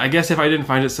 Well, I mean, I guess if I didn't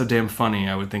find it so damn funny,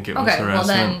 I would think it was Okay, well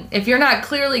harassment. then, if you're not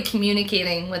clearly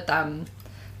communicating with them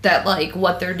that, like,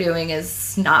 what they're doing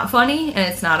is not funny and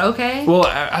it's not okay. Well,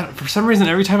 for some reason,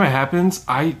 every time it happens,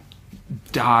 I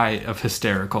die of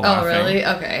hysterical Oh, laughing. really?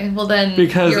 Okay. Well, then...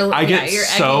 Because you're I get egging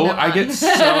them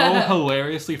on. so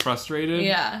hilariously frustrated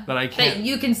Yeah. that I That can't...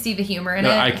 you can see the humor in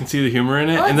that it. I can see the humor in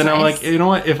it, Oh, and then that's I'm nice. like, you know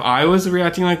what? If I was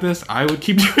reacting like this, I would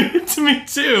keep doing it to me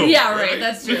too. Yeah, right.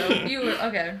 That's true.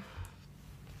 Okay.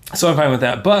 So I'm fine with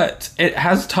that, but it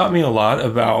has taught me a lot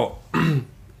about,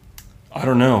 I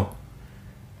don't know,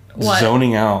 What?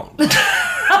 zoning out,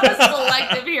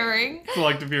 Selective hearing.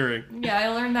 selective hearing. Yeah, I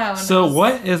learned that one. So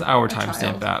what is our child.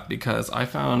 timestamp at? Because I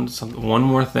found one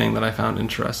more thing that I found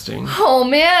interesting. Oh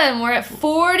man, we're at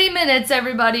 40 minutes,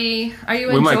 everybody. Are you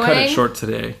We enjoying? might cut it short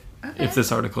today if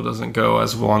this article doesn't go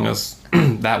as long as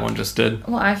that one just did.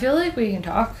 Well, I feel like we can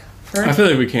talk first. I feel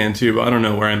like we can too, but I don't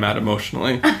know where I'm at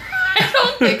emotionally. I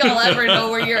don't think I'll ever know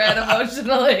where you're at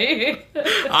emotionally.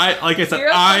 Like I said, You're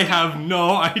a I fucking- have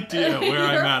no idea where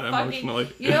I'm You're at fucking- emotionally.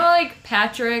 You know, like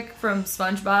Patrick from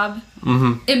SpongeBob?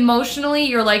 Mm-hmm. Emotionally,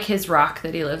 you're like his rock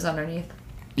that he lives underneath.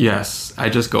 Yes, I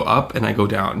just go up and I go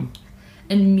down.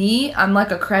 And me, I'm like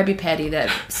a Krabby Patty that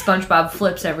SpongeBob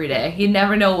flips every day. You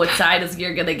never know what side is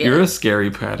you're gonna get. You're a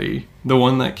scary Patty, the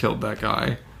one that killed that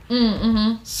guy.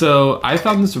 Mm-hmm. So I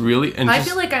found this really interesting. I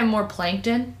feel like I'm more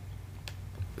Plankton.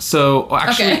 So well,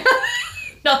 actually, Okay.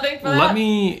 Nothing for that?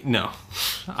 no,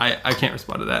 I can't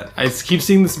respond to that. I keep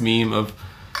seeing this meme of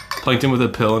Plankton with a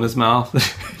pill in his mouth.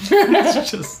 It's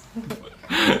just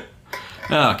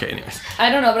okay. Anyways,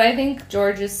 I don't know, but I think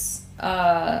George is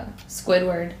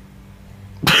Squidward.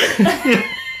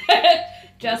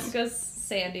 Jessica's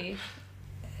Sandy.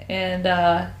 And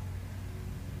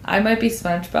I might be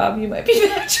SpongeBob, you might be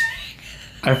Patrick.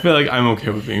 I feel like I'm okay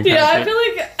with being Patrick. Yeah, I feel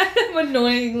like I'm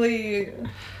annoyingly...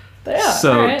 Yeah,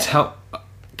 so, right.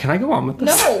 Can I go on with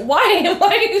this? No, why? Why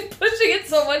are you pushing it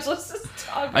so much? Let's just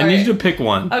talk. I need you to pick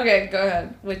one. Okay, go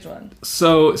ahead. Which one?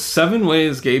 So, 7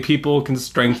 ways gay people can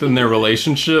strengthen their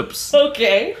relationships.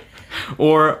 Okay.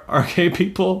 Or are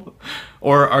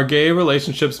gay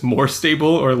relationships more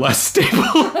stable or less stable?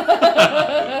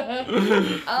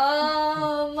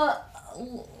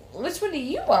 Which one do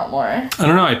you want more? I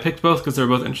don't know. I picked both because they're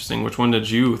both interesting. Which one did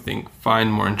you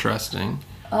find more interesting?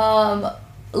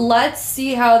 Let's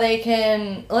see how they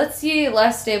can... Let's see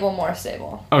less stable, more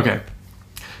stable. Okay.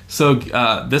 So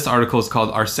this article is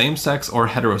called Are Same-Sex or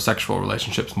Heterosexual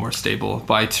Relationships More Stable?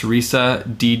 By Teresa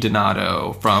Di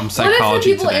Donato from Psychology What if the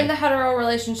people Today. in the hetero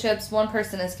relationships, one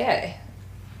person is gay?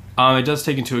 It does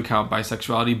take into account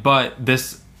bisexuality, but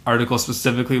this article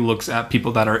specifically looks at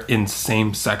people that are in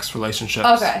same-sex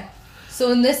relationships. Okay.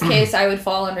 So in this case, I would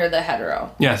fall under the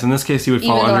hetero. Yes, in this case, you would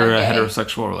fall Even though under I'm gay.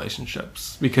 heterosexual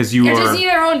relationships because you I are... just need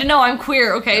everyone to know I'm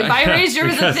queer, okay? Biracial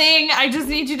is a Yes. thing. I just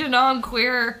need you to know I'm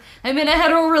queer. I'm in a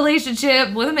hetero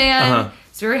relationship with a man.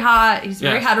 He's very hot. He's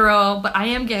very Yes. hetero, but I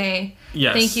am gay.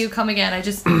 Yes. Thank you. Come again. I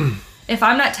just... If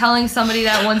I'm not telling somebody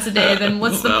that once a day, then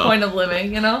what's the Well. point of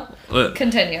living, you know? Look.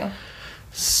 Continue.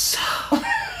 So,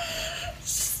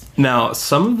 now,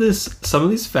 some of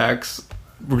these facts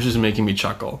were just making me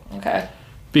chuckle Okay.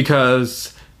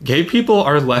 because gay people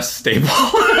are less stable.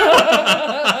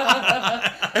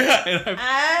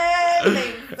 I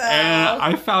think so. And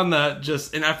I found that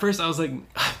and at first I was like,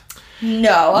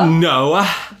 No. no.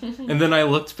 And then I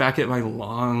looked back at my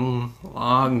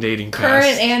long dating past.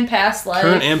 Current and past life.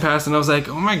 And I was like,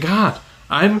 oh my God,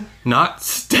 I'm not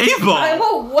stable. I'm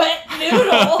a wet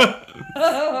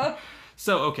noodle.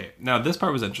 So, okay, now this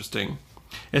part was interesting.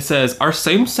 It says, are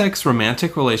same-sex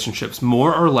romantic relationships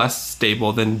more or less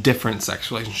stable than different sex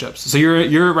relationships? So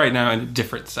you're right now in a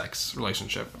different sex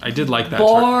relationship. I did like that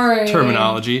Boring.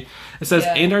 terminology. It says,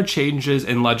 Yeah. and are changes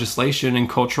in legislation and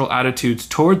cultural attitudes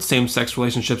towards same-sex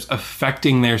relationships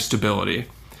affecting their stability?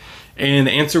 And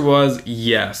the answer was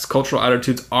yes. Cultural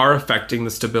attitudes are affecting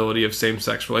the stability of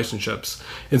same-sex relationships.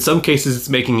 In some cases, it's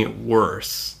making it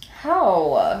worse.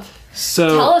 How? So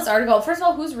Tell us, article. First of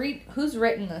all, who's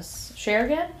written this? Cher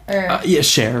again? Or yeah,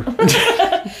 Cher. is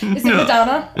it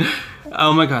Madonna?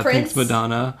 Oh my God, Prince? thanks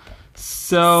Madonna.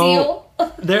 So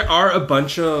Seal? there are a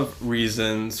bunch of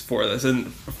reasons for this,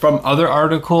 and from other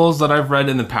articles that I've read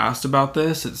in the past about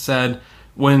this, it said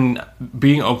when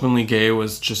being openly gay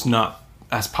was just not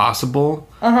as possible.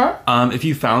 If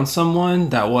you found someone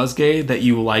that was gay that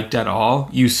you liked at all,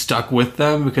 you stuck with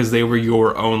them because they were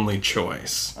your only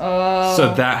choice.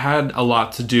 So that had a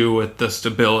lot to do with the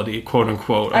stability, quote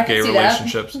unquote, I of can gay see that.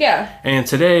 relationships. Yeah. And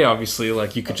today, obviously,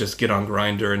 like you could just get on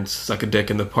Grindr and suck a dick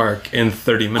in the park in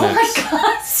 30 minutes Oh my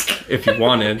God. if you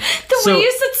wanted. The way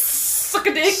you said suck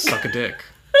a dick. Suck a dick.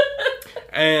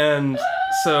 And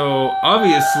so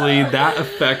obviously that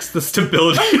affects the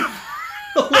stability of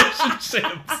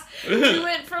relationships. You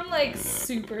went from like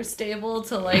super stable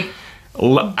to like As,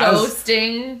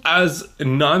 ghosting. as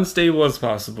non-stable as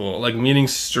possible, like meeting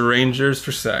strangers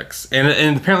for sex.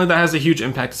 And apparently that has a huge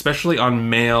impact, especially on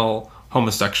male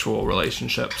homosexual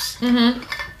relationships.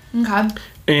 Okay.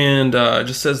 And it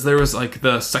just says there was like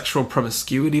the sexual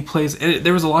promiscuity plays, and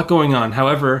there was a lot going on.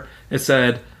 However, it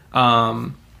said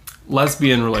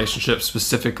lesbian relationships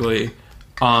specifically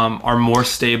are more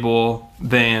stable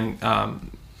than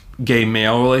gay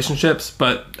male relationships,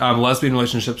 but lesbian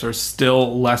relationships are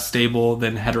still less stable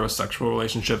than heterosexual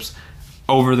relationships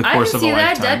over the course of a I can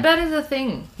lifetime. see that. Deadbed is a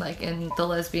thing, like in the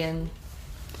lesbian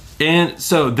And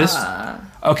so this,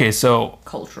 okay, so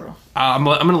cultural. I'm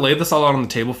going to lay this all out on the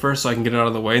table first so I can get it out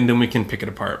of the way, and then we can pick it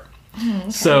apart.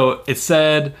 So it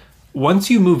said once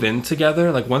you move in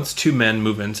together, like once two men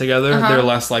move in together, they're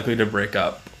less likely to break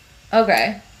up.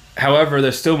 Okay. However,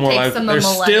 they're still more Takes them a they're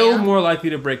still millennia. more likely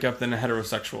to break up than a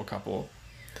heterosexual couple.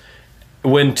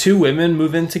 When two women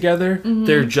move in together,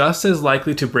 they're just as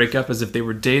likely to break up as if they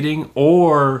were dating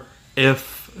or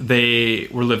if they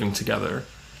were living together.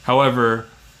 However,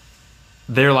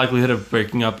 their likelihood of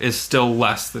breaking up is still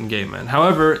less than gay men.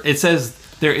 However, it says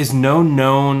there is no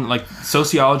known, like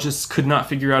sociologists could not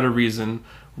figure out a reason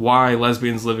why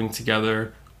lesbians living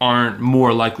together aren't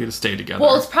more likely to stay together.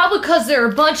 Well, it's probably because they're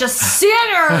a bunch of sinners.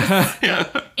 Yeah,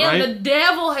 And right? the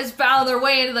devil has found their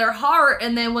way into their heart,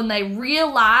 and then when they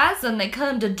realize and they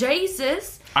come to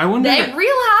Jesus, I wonder. they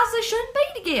realize they shouldn't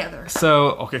be together.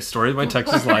 So, okay, story of my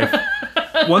Texas life.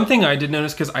 One thing I did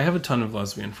notice, because I have a ton of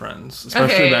lesbian friends,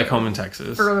 especially back home in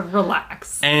Texas.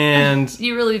 Relax. And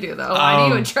you really do, though. Why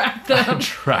do you attract them?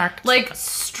 Like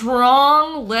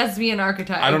strong lesbian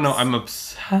archetypes. I don't know. I'm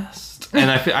obsessed. And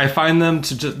I find them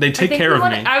to just, they take care of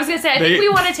me. I was going to say, I think we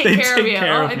want to take care of you.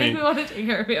 I think we want to take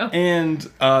care of you. And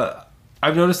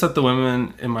I've noticed that the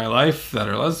women in my life that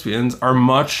are lesbians are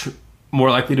much more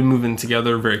likely to move in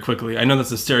together very quickly. I know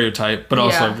that's a stereotype, but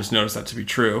also I've just noticed that to be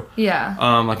true. Yeah.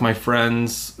 Like my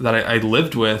friends that I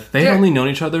lived with, they had only known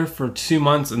each other for 2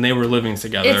 months and they were living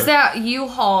together. It's that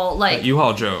U-Haul, like... That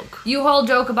U-Haul joke. U-Haul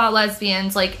joke about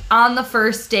lesbians, like, on the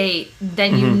first date,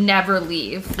 then you never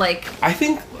leave. Like... I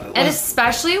think... And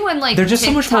especially when, like, they're just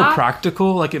so much more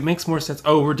practical. Like, it makes more sense.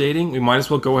 Oh, we're dating? We might as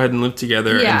well go ahead and live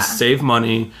together and save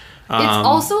money. It's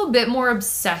also a bit more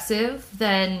obsessive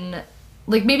than...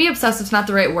 Like, maybe obsessive's not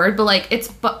the right word, but, like, it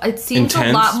seems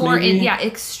intense, a lot more,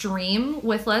 extreme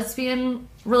with lesbian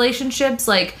relationships.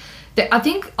 Like, I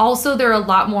think also they're a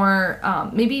lot more,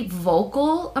 maybe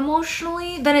vocal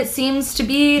emotionally than it seems to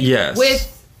be. Yes.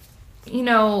 With, you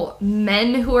know,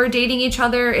 men who are dating each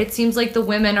other. It seems like the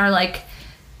women are, like,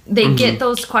 they get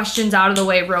those questions out of the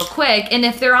way real quick. And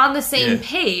if they're on the same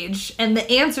page and the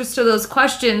answers to those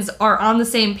questions are on the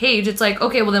same page, it's like,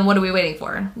 okay, well then what are we waiting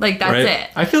for? Like, that's it.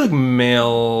 I feel like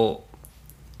male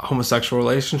homosexual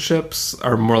relationships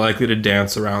are more likely to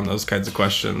dance around those kinds of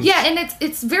questions. Yeah, and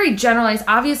it's very generalized.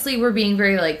 Obviously, we're being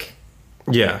very, like...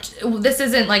 Yeah. This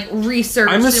isn't, like,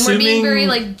 researched. And we're being very,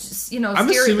 like, just, you know... I'm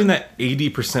assuming that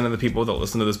 80% of the people that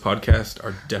listen to this podcast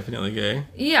are definitely gay.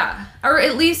 Yeah. Or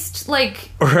at least, like...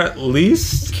 Or at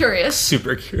least... Curious.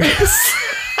 Super curious.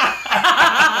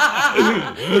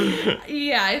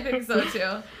 Yeah, I think so,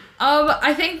 too.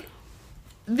 I think...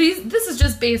 This is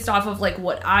just based off of, like,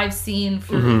 what I've seen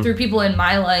through people in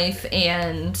my life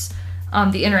and...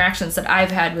 the interactions that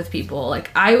I've had with people.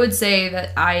 Like, I would say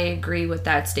that I agree with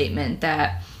that statement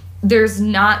that there's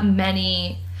not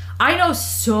many... I know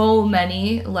so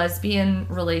many lesbian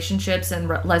relationships and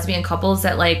lesbian couples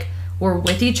that, like, were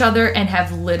with each other and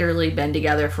have literally been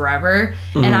together forever.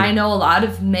 And I know a lot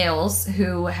of males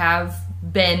who have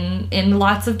been in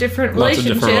lots of different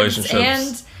relationships.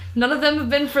 And none of them have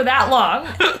been for that long.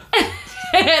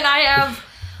 And I have...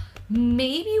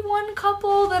 maybe one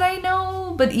couple that I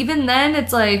know, but even then,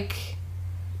 it's like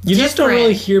you just don't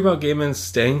really hear about gay men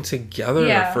staying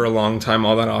together for a long time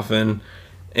all that often.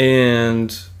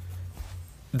 And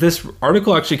this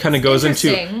article actually kind of goes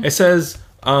into it says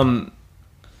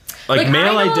like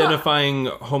male identifying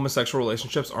homosexual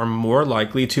relationships are more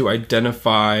likely to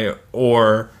identify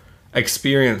or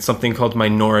experience something called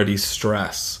minority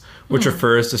stress, which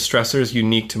refers to stressors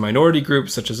unique to minority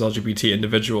groups such as LGBT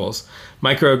individuals.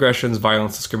 Microaggressions,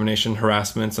 violence, discrimination,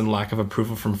 harassments, and lack of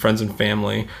approval from friends and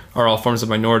family are all forms of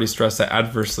minority stress that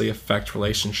adversely affect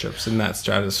relationships in that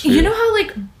stratosphere. You know how,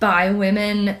 like, bi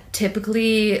women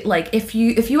typically, like, if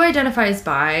you identify as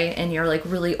bi and you're, like,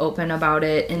 really open about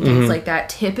it and things like that,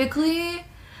 typically,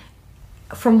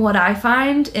 from what I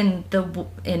find in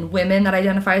women that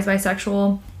identify as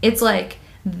bisexual, it's like,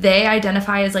 they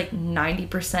identify as like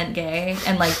 90% gay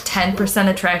and like 10%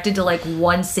 attracted to like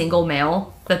one single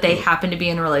male that they happen to be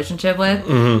in a relationship with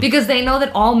because they know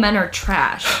that all men are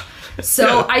trash.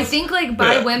 So I think like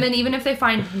bi women, even if they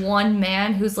find one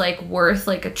man who's like worth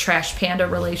like a trash panda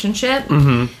relationship,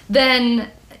 then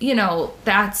you know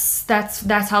that's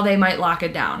how they might lock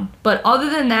it down. But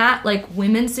other than that, like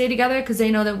women stay together because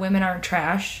they know that women aren't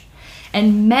trash.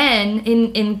 And men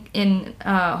in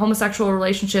homosexual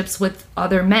relationships with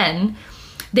other men,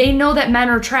 they know that men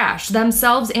are trash,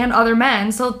 themselves and other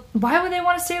men. So why would they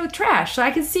want to stay with trash? So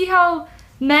I can see how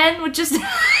men would just...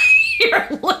 You're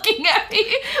looking at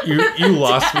me. You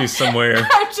lost me somewhere.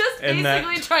 I'm just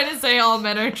basically trying to say all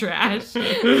men are trash.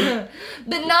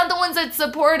 But not the ones that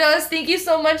support us. Thank you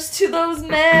so much to those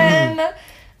men.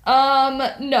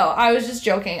 No, I was just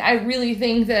joking. I really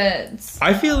think that...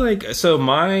 I feel like... So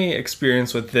my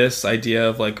experience with this idea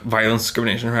of, like, violence,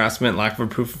 discrimination, harassment, lack of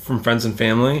approval from friends and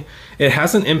family, it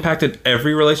hasn't impacted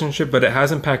every relationship, but it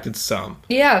has impacted some.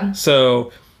 Yeah.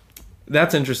 So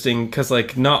that's interesting because,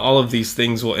 like, not all of these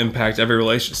things will impact every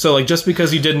relationship. So, like, just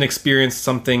because you didn't experience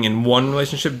something in one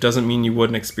relationship doesn't mean you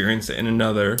wouldn't experience it in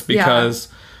another. Because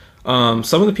some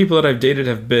of the people that I've dated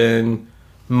have been...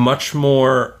 much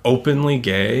more openly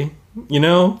gay, you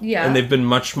know? Yeah. And they've been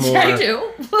much more... I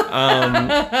do.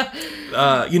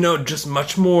 you know, just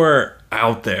much more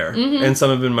out there. And some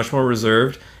have been much more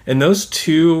reserved. And those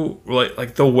two,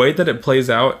 like the way that it plays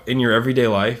out in your everyday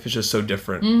life is just so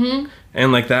different.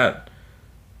 And like that,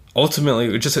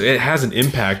 ultimately, it has an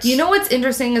impact. You know what's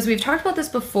interesting is we've talked about this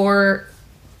before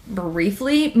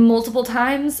briefly multiple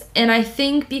times, and I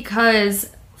think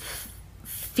because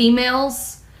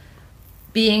females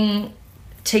being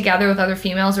together with other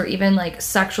females or even like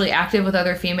sexually active with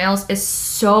other females is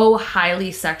so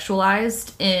highly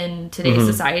sexualized in today's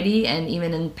society and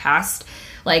even in past,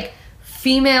 like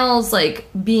females like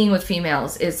being with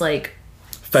females is like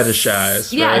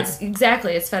fetishized. Yeah, right? it's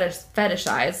exactly, it's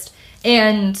fetishized.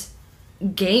 And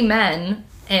gay men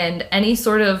and any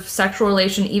sort of sexual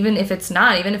relation, even if it's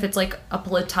like a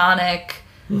platonic,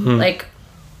 like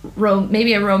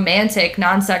maybe a romantic,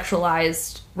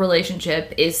 non-sexualized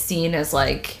relationship, is seen as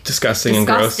like disgusting and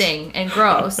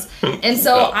gross. And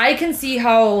so I can see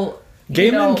how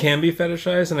gay men can be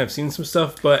fetishized, and I've seen some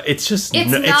stuff, but it's just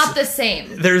it's not the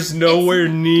same. There's nowhere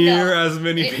near as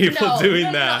many people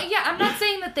doing that. No. Yeah, I'm not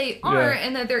saying that they aren't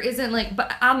and that there isn't, like,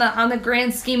 but on the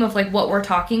grand scheme of like what we're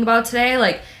talking about today,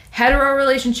 like hetero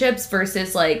relationships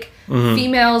versus like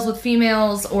females with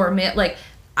females or like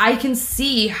I can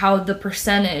see how the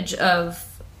percentage of,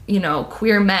 you know,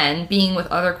 queer men being with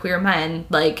other queer men,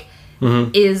 like,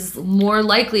 is more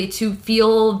likely to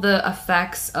feel the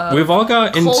effects of we've all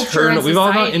got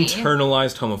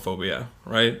internalized homophobia,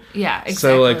 right? Yeah, exactly.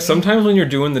 So like sometimes when you're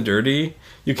doing the dirty,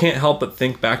 you can't help but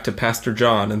think back to Pastor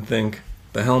John and think,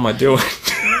 the hell am I doing?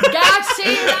 God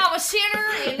saved I'm a sinner,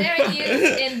 and there he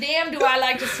is, and damn do I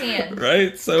like to sin.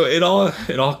 Right? So it all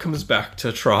comes back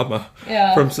to trauma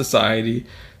from society.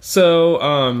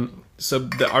 So so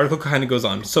the article kind of goes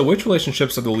on. So which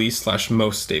relationships are the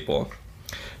least/most stable?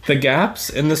 The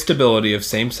gaps in the stability of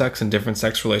same-sex and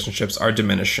different-sex relationships are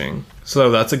diminishing.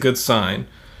 So that's a good sign.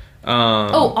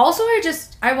 Also,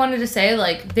 I wanted to say,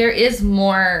 like, there is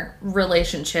more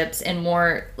relationships and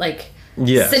more, like,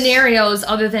 scenarios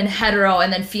other than hetero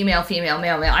and then female, male,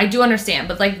 male. I do understand,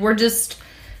 but, like, we're just...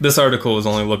 This article is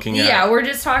only looking at... Yeah, we're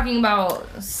just talking about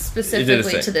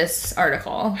specifically to this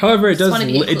article. However, it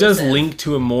does link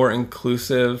to a more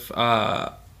inclusive...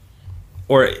 so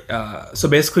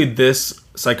basically this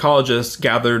psychologist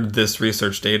gathered this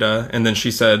research data, and then she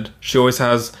said she always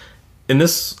has... And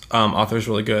this author is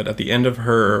really good. At the end of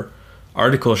her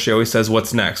article, she always says,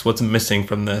 what's next? What's missing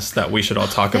from this that we should all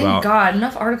talk about? Thank God,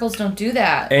 enough articles don't do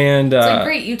that. And it's like,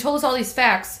 great, you told us all these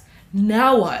facts.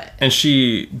 Now what? And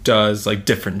she does like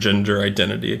different gender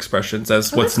identity expressions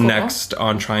as what's next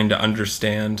on trying to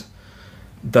understand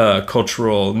the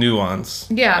cultural nuance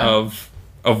of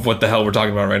what the hell we're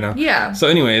talking about right now. Yeah. So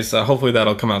anyways, hopefully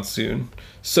that'll come out soon.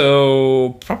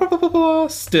 So,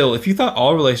 still, if you thought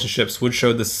all relationships would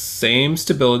show the same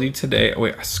stability today...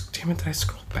 Wait, damn it, did I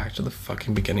scroll back to the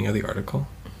fucking beginning of the article?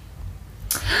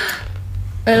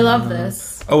 I love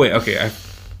this. Oh, wait, okay,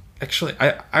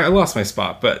 I lost my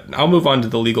spot, but I'll move on to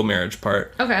the legal marriage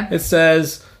part. Okay. It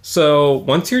says, so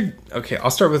once you're... Okay,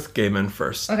 I'll start with gay men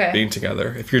first. Okay. Being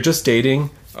together. If you're just dating,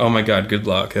 oh my God, good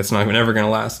luck. That's not even ever going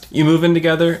to last. You move in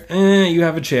together, you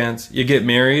have a chance. You get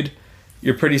married,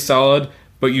 you're pretty solid,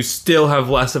 but you still have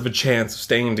less of a chance of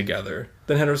staying together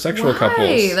than heterosexual couples.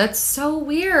 Why? That's so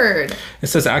weird. It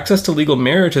says access to legal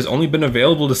marriage has only been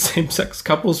available to same-sex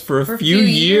couples for a few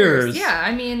years. Yeah,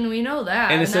 I mean, we know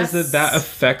that. And it says that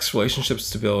affects relationship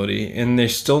stability, and they're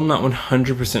still not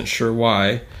 100% sure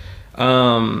why.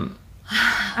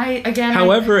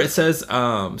 However, it says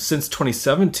since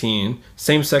 2017,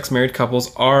 same-sex married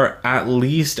couples are at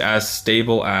least as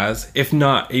stable as, if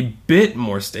not a bit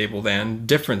more stable than,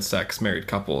 different-sex married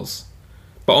couples.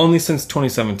 But only since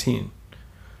 2017.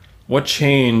 What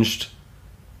changed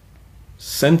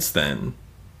since then?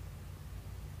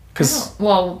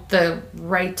 Well, the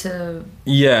right to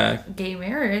gay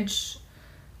marriage.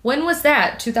 When was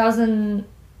that?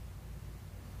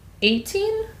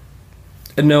 2018?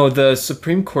 No, the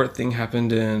Supreme Court thing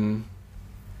happened in...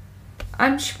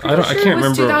 I can't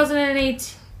remember.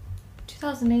 2008.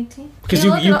 2018? Because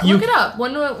look it up.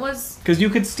 When it was... Because you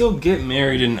could still get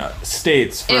married in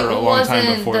states for a long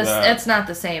time before that. It's not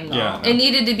the same, though. Yeah, no. It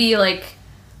needed to be like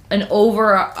an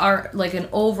overall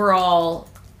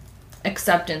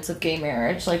acceptance of gay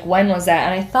marriage. Like, when was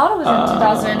that? And I thought it was in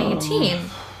 2018.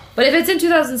 But if it's in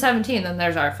 2017, then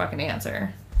there's our fucking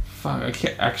answer. Fuck,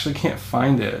 I can't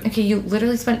find it. Okay, you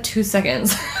literally spent 2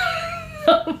 seconds.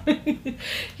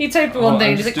 He typed one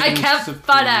thing. He's like, I can't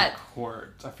find it.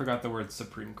 Court. I forgot the word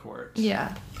Supreme Court.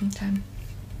 Yeah. Okay.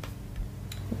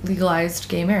 Legalized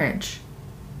gay marriage.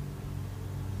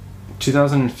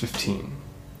 2015.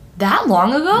 That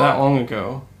long ago? That long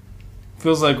ago.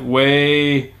 Feels like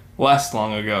way less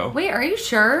long ago. Wait, are you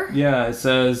sure? Yeah, it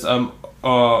says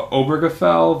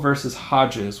Obergefell versus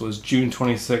Hodges was June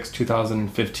 26,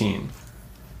 2015.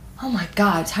 Oh my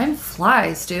God, time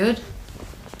flies, dude.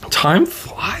 Time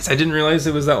flies. I didn't realize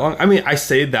it was that long. I mean, I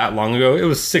say that long ago. It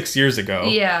was 6 years ago.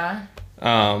 Yeah.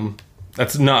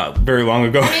 That's not very long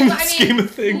ago in the scheme of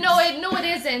things. No, it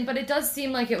isn't, but it does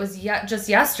seem like it was just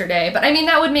yesterday. But I mean,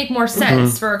 that would make more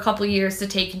sense for a couple years to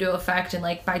take into effect, and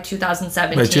like by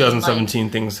 2017. By 2017,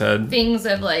 like, things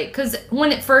have like, because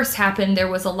when it first happened, there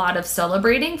was a lot of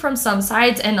celebrating from some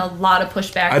sides and a lot of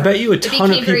pushback. I bet you a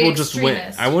ton of people just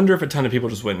went. I wonder if a ton of people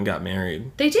just went and got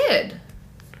married. They did.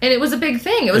 And it was a big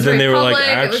thing. It was very public. And then they were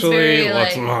like, actually,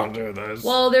 let's not do this.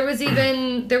 Well, there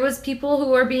was people who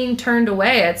were being turned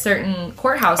away at certain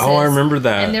courthouses. Oh, I remember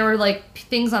that. And there were like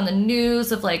things on the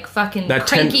news of like fucking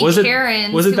cranky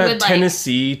Karens. Was it that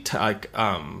Tennessee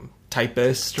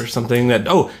typist or something that?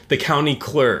 Oh, the county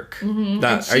clerk. Mm-hmm.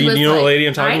 That you know what lady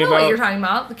I'm talking about? I know what you're talking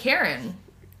about. The Karen.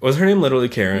 Was her name literally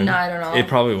Karen? No, I don't know. It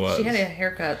probably was. She had a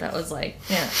haircut that was like,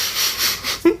 yeah.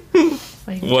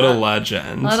 What a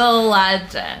legend. What a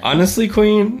legend. Honestly,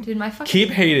 Queen. Dude, my fucking... Keep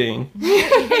hating. My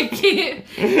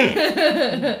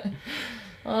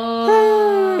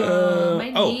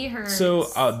knee hurts. So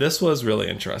this was really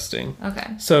interesting. Okay.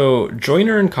 So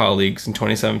Joyner and colleagues in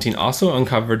 2017 also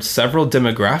uncovered several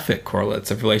demographic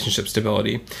correlates of relationship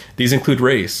stability. These include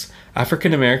race.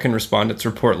 African American respondents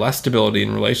report less stability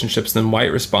in relationships than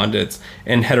white respondents,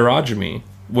 and heterogamy,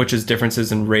 which is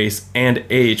differences in race and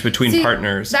age between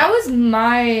partners. That was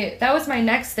my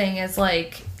next thing, is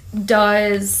like,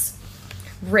 does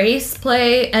race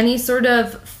play any sort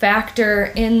of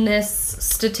factor in this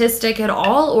statistic at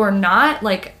all or not?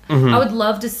 Like, I would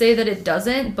love to say that it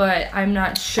doesn't, but I'm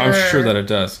not sure. I'm sure that it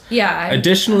does. Yeah.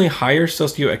 Additionally, higher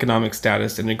socioeconomic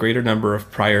status and a greater number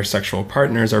of prior sexual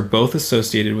partners are both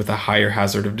associated with a higher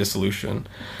hazard of dissolution.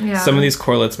 Yeah. Some of these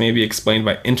correlates may be explained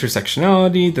by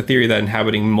intersectionality, the theory that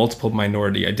inhabiting multiple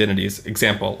minority identities,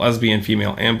 example, lesbian,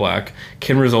 female, and black,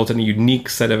 can result in a unique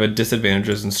set of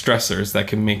disadvantages and stressors that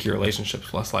can make your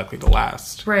relationships less likely to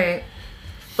last. Right.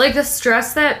 Like the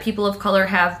stress that people of color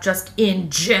have just in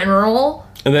general.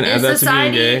 And then add that to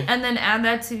being gay. And then add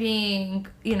that to being,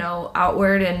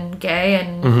 outward and gay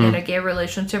and in a gay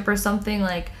relationship or something.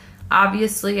 Like,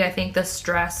 obviously, I think the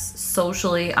stress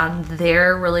socially on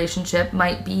their relationship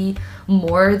might be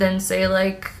more than, say,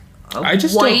 like, a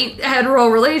white hetero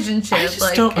relationship. I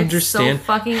just don't understand so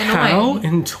fucking annoying. How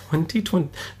in 2020,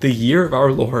 the year of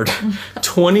our Lord,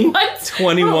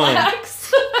 2021...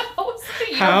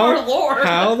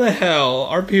 How the hell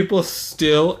are people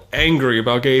still angry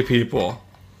about gay people?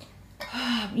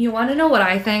 You want to know what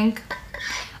I think?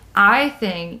 I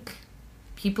think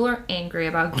people are angry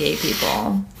about gay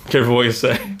people. Careful what you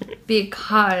say.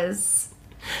 Because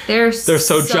they're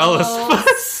so jealous.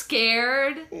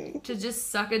 Scared to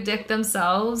just suck a dick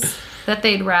themselves that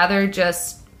they'd rather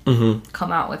just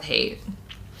come out with hate.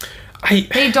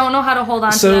 They don't know how to hold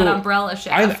on to that umbrella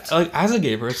shaft. As a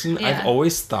gay person, I've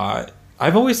always thought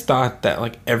that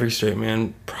like every straight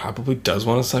man probably does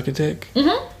want to suck a dick.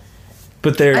 Mm-hmm.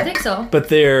 But I think so. But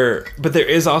there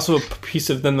is also a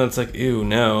piece of them that's like, ew,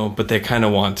 no, but they kind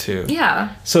of want to.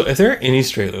 Yeah. So if there are any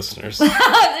straight listeners, they just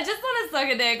want to suck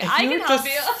a dick, I can help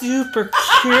you. Super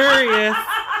curious.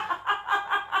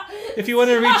 If you want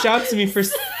to reach out to me for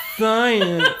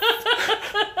science,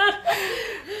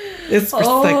 it's for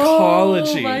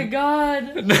psychology. Oh my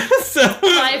god.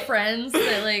 My friends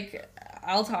that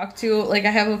I'll talk to, like,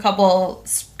 I have a couple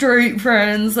straight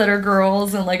friends that are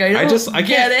girls, and like I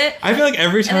get it. I feel like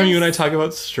every time you and I talk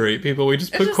about straight people, we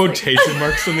just put quotation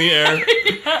marks in the air.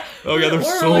 Yeah. Oh yeah, they're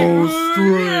so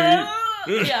straight.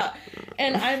 Yeah.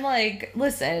 And I'm like,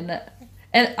 listen,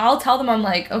 and I'll tell them, I'm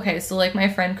like, okay, so like my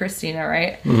friend Christina,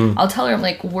 right? Mm-hmm. I'll tell her, I'm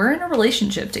like, we're in a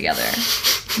relationship together.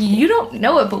 You don't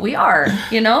know it, but we are.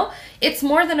 It's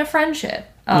more than a friendship.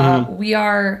 We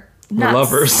are not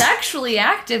lovers. Sexually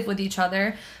active with each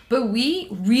other, but we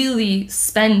really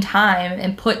spend time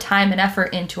and put time and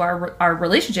effort into our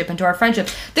relationship, into our friendship.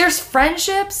 There's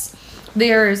friendships,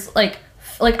 there's like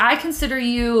I consider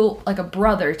you like a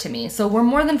brother to me. So we're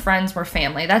more than friends, we're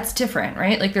family. That's different,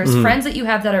 right? Like there's friends that you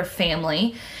have that are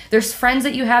family. There's friends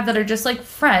that you have that are just like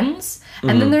friends.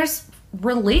 And then there's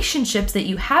relationships that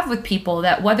you have with people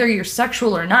that, whether you're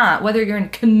sexual or not, whether you're in a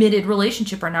committed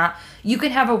relationship or not, you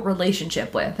can have a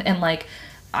relationship with. And like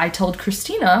I told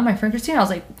Christina, my friend Christina, I was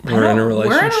like, we're in a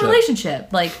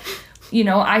relationship. Like,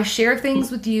 I share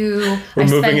things with you. I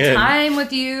spend time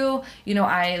with you.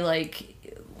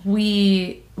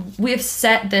 We have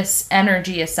set this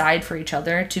energy aside for each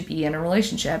other to be in a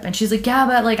relationship. And she's like, yeah,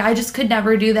 but like I just could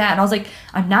never do that. And I was like,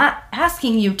 I'm not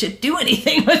asking you to do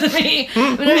anything with me.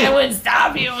 I wouldn't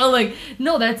stop you. I'm like,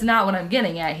 no, that's not what I'm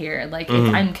getting at here. Like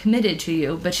I'm committed to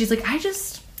you. But she's like, I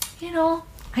just,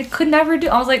 I could never do.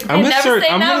 I was like, I'm never say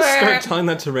I'm never. gonna start telling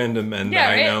that to random men Yeah,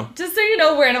 that right? I know. Just so you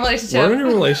know, we're in a relationship. We're in a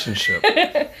relationship.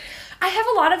 I have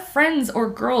a lot of friends or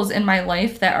girls in my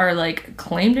life that are like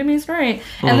claim to be straight,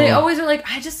 and they always are like,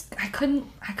 I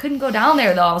couldn't go down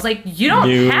there though. I was like, you don't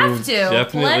You have to.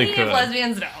 definitely Plenty could. of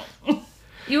lesbians don't.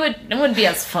 It wouldn't be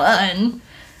as fun.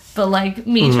 But like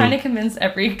me trying to convince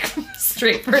every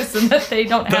straight person that they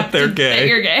don't have they're to gay. that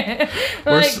you're gay.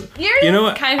 You know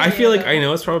what? Kind of I feel gay, like though. I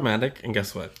know it's problematic, and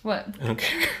guess what? What? I don't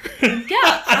care.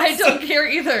 Yeah, I don't care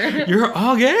either. You're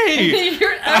all gay.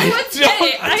 Everyone's don't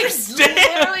gay. understand.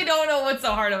 I literally don't know what's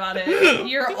so hard about it.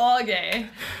 You're all gay.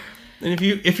 And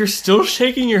if you're still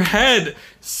shaking your head,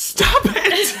 stop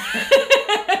it.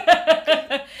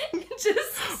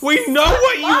 Just We know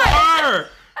what you are.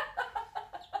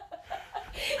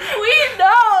 we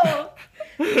know.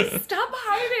 Stop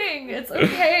hiding. It's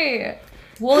okay.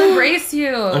 We'll embrace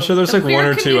you. I'm sure there's The like one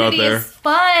queer or two out community there. is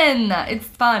fun. It's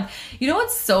fun. You know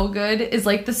what's so good is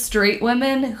like the straight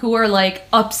women who are like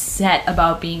upset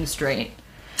about being straight.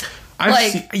 I've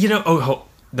Like- seen, you know. No,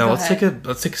 Go let's take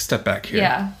a step back here.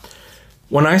 Yeah.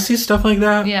 When I see stuff like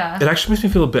that, Yeah. it actually makes me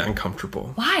feel a bit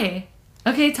uncomfortable. Why?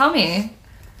 Okay, tell me.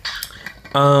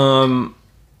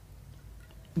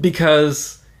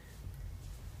 Because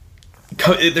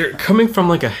they're coming from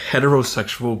like a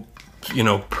heterosexual,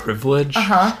 privilege.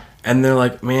 And they're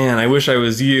like, man, I wish I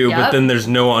was you, but Yep. then there's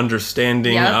no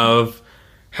understanding Yep. of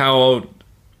how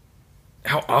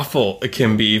awful it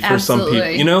can be for some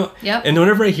Absolutely. people, Yep. And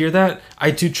whenever I hear that, I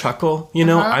do chuckle.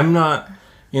 I'm not,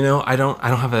 I don't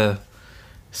have a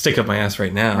stick up my ass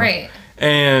right now. Right.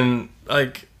 And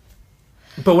like,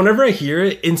 but whenever I hear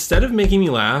it, instead of making me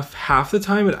laugh, half the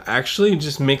time it actually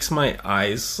just makes my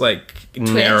eyes like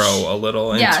narrow a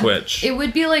little and twitch. It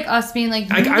would be like us being like,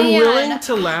 I'm "Man, willing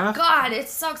to laugh. God, it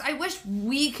sucks. I wish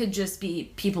we could just be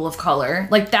people of color.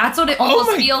 Like that's what it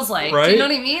almost feels like. Right? Do you know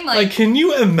what I mean? Like, can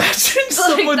you imagine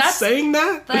someone that's- saying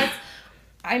that? That's,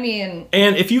 I mean,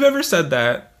 And if you've ever said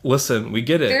that, listen, we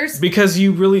get it. Because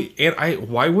you really,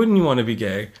 why wouldn't you want to be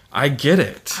gay? I get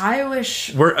it. I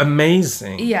wish. We're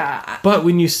amazing. Yeah. But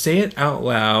when you say it out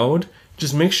loud,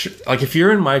 just make sure, like if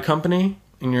you're in my company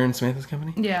and you're in Samantha's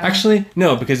company. Yeah. Actually,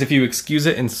 no, because if you excuse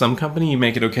it in some company, you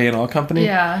make it okay in all company.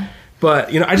 Yeah. But,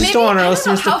 I just don't want our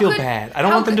listeners to feel How bad. I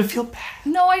don't want them to feel bad.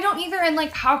 No, I don't either. And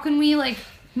like, how can we like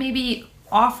maybe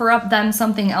offer up them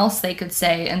something else they could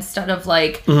say instead of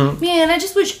like, man, I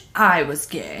just wish I was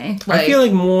gay. Like, I feel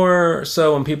like more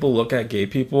so when people look at gay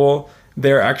people,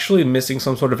 they're actually missing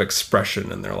some sort of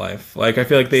expression in their life. Like I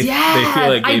feel like they feel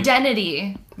like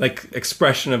identity, like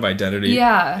expression of identity.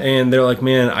 Yeah. And they're like,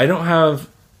 man, I don't have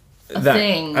that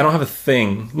thing. I don't have a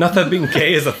thing. Not that being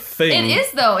gay is a thing. It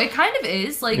is though. It kind of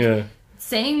is. Like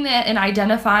saying that and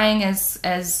identifying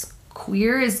as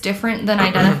queer is different than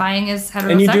identifying as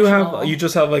heterosexual. And you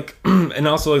just have like, and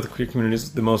also like the queer community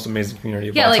is the most amazing community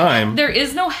of all like, time. There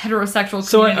is no heterosexual community.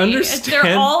 So I understand.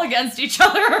 They're all against each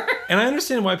other. And I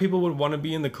understand why people would want to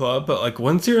be in the club, but like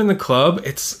once you're in the club,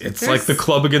 it's like the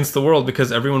club against the world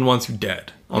because everyone wants you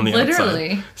dead on the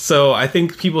outside. So I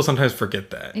think people sometimes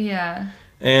forget that. Yeah.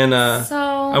 And so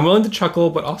I'm willing to chuckle,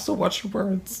 but also watch your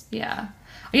words. Yeah,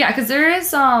 because there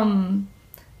is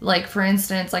like for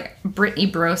instance, like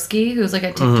Brittany Broski, who's like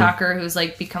a TikToker who's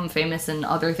like become famous in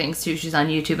other things too. She's on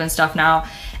YouTube and stuff now,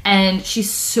 and she's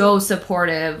so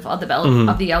supportive of the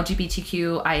of the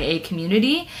LGBTQIA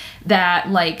community that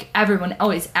like everyone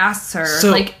always asks her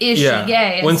like, is she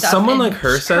gay? And when stuff. someone and like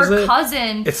her says her it,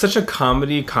 cousin, it's such a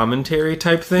commentary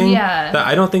type thing. Yeah. That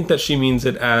I don't think that she means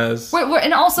it as.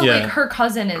 And also like her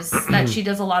cousin is that she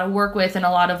does a lot of work with and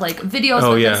a lot of like videos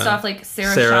with and stuff. Like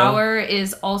Sarah Shower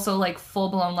is also like full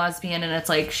blown lesbian, and it's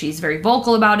like she's very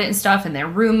vocal about it and stuff, and they're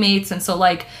roommates, and so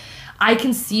like I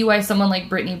can see why someone like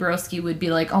Brittany Broski would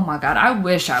be like, oh my god, I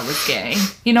wish I was gay.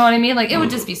 You know what I mean? Like it would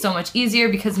just be so much easier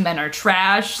because men are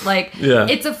trash. Like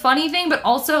it's a funny thing, but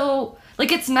also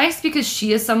like it's nice because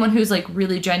she is someone who's like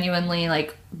really genuinely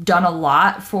like done a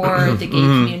lot for the gay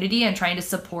community and trying to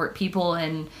support people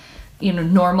and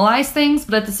normalize things,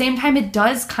 but at the same time it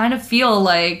does kind of feel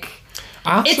like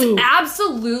it's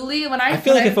absolutely I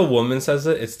feel like if a woman says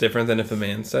it, it's different than if a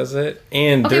man says it.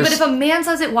 And okay, but if a man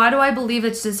says it, why do I believe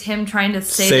it's just him trying to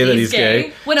say that he's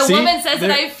gay? When a woman says it,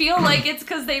 I feel like it's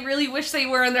because they really wish they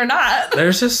were and they're not.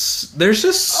 There's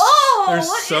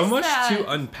so much to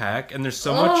unpack, and there's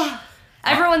so much.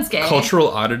 Everyone's gay. Cultural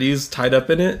oddities tied up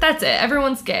in it. That's it.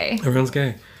 Everyone's gay. Everyone's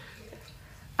gay.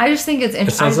 I just think it's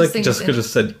interesting. It sounds like Jessica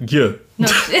just said yeah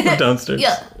downstairs.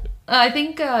 Yeah, I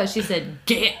think she said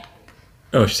gay.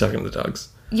 Oh, she's talking to the dogs.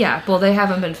 Yeah, well, they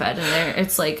haven't been fed, and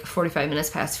it's like 45 minutes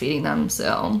past feeding them,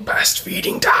 so. Past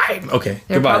feeding time. Okay,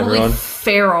 They're goodbye, probably everyone.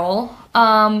 feral.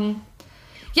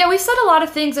 Yeah, we've said a lot of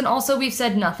things, and also we've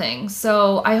said nothing.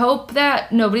 So I hope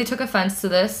that nobody took offense to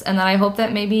this, and then I hope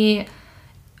that maybe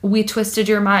we twisted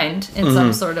your mind in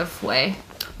some sort of way.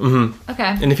 Mm-hmm.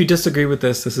 Okay. And if you disagree with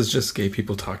this is just gay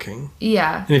people talking.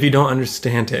 Yeah. And if you don't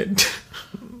understand it,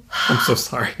 I'm so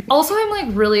sorry. Also, I'm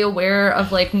like really aware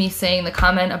of like me saying the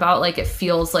comment about like it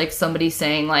feels like somebody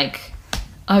saying like,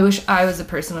 I wish I was a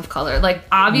person of color. Like,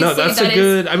 obviously, no, that's a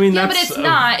good. I mean, yeah, that's, but it's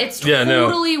not. It's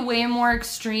totally no. way more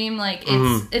extreme. Like,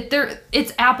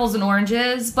 it's apples and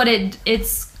oranges, but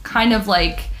it's kind of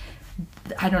like,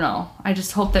 I don't know. I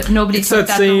just hope that nobody took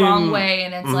that the wrong way,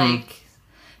 and it's like,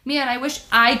 man, I wish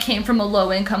I came from a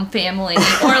low income family,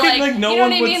 or like, like no you know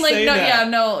one what I would mean? Like, say no, that.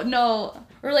 yeah, no.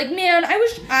 Or like, man, I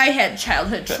wish I had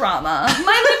childhood trauma.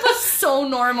 My life was so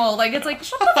normal. Like, it's like,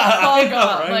 shut the fuck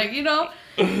up. Right? Like, you know?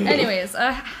 Anyways,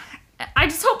 I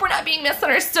just hope we're not being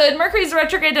misunderstood. Mercury's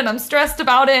retrograde and I'm stressed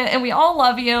about it, and we all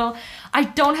love you. I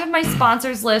don't have my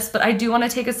sponsors list, but I do want to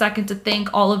take a second to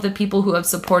thank all of the people who have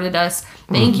supported us.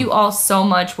 Thank you all so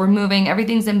much. We're moving.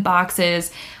 Everything's in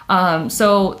boxes.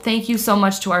 So thank you so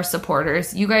much to our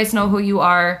supporters. You guys know who you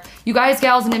are. You guys,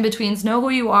 gals, and in-betweens know who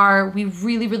you are. We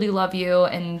really, really love you,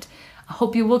 and I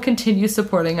hope you will continue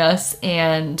supporting us,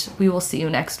 and we will see you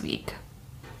next week.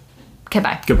 Okay,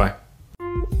 bye. Goodbye.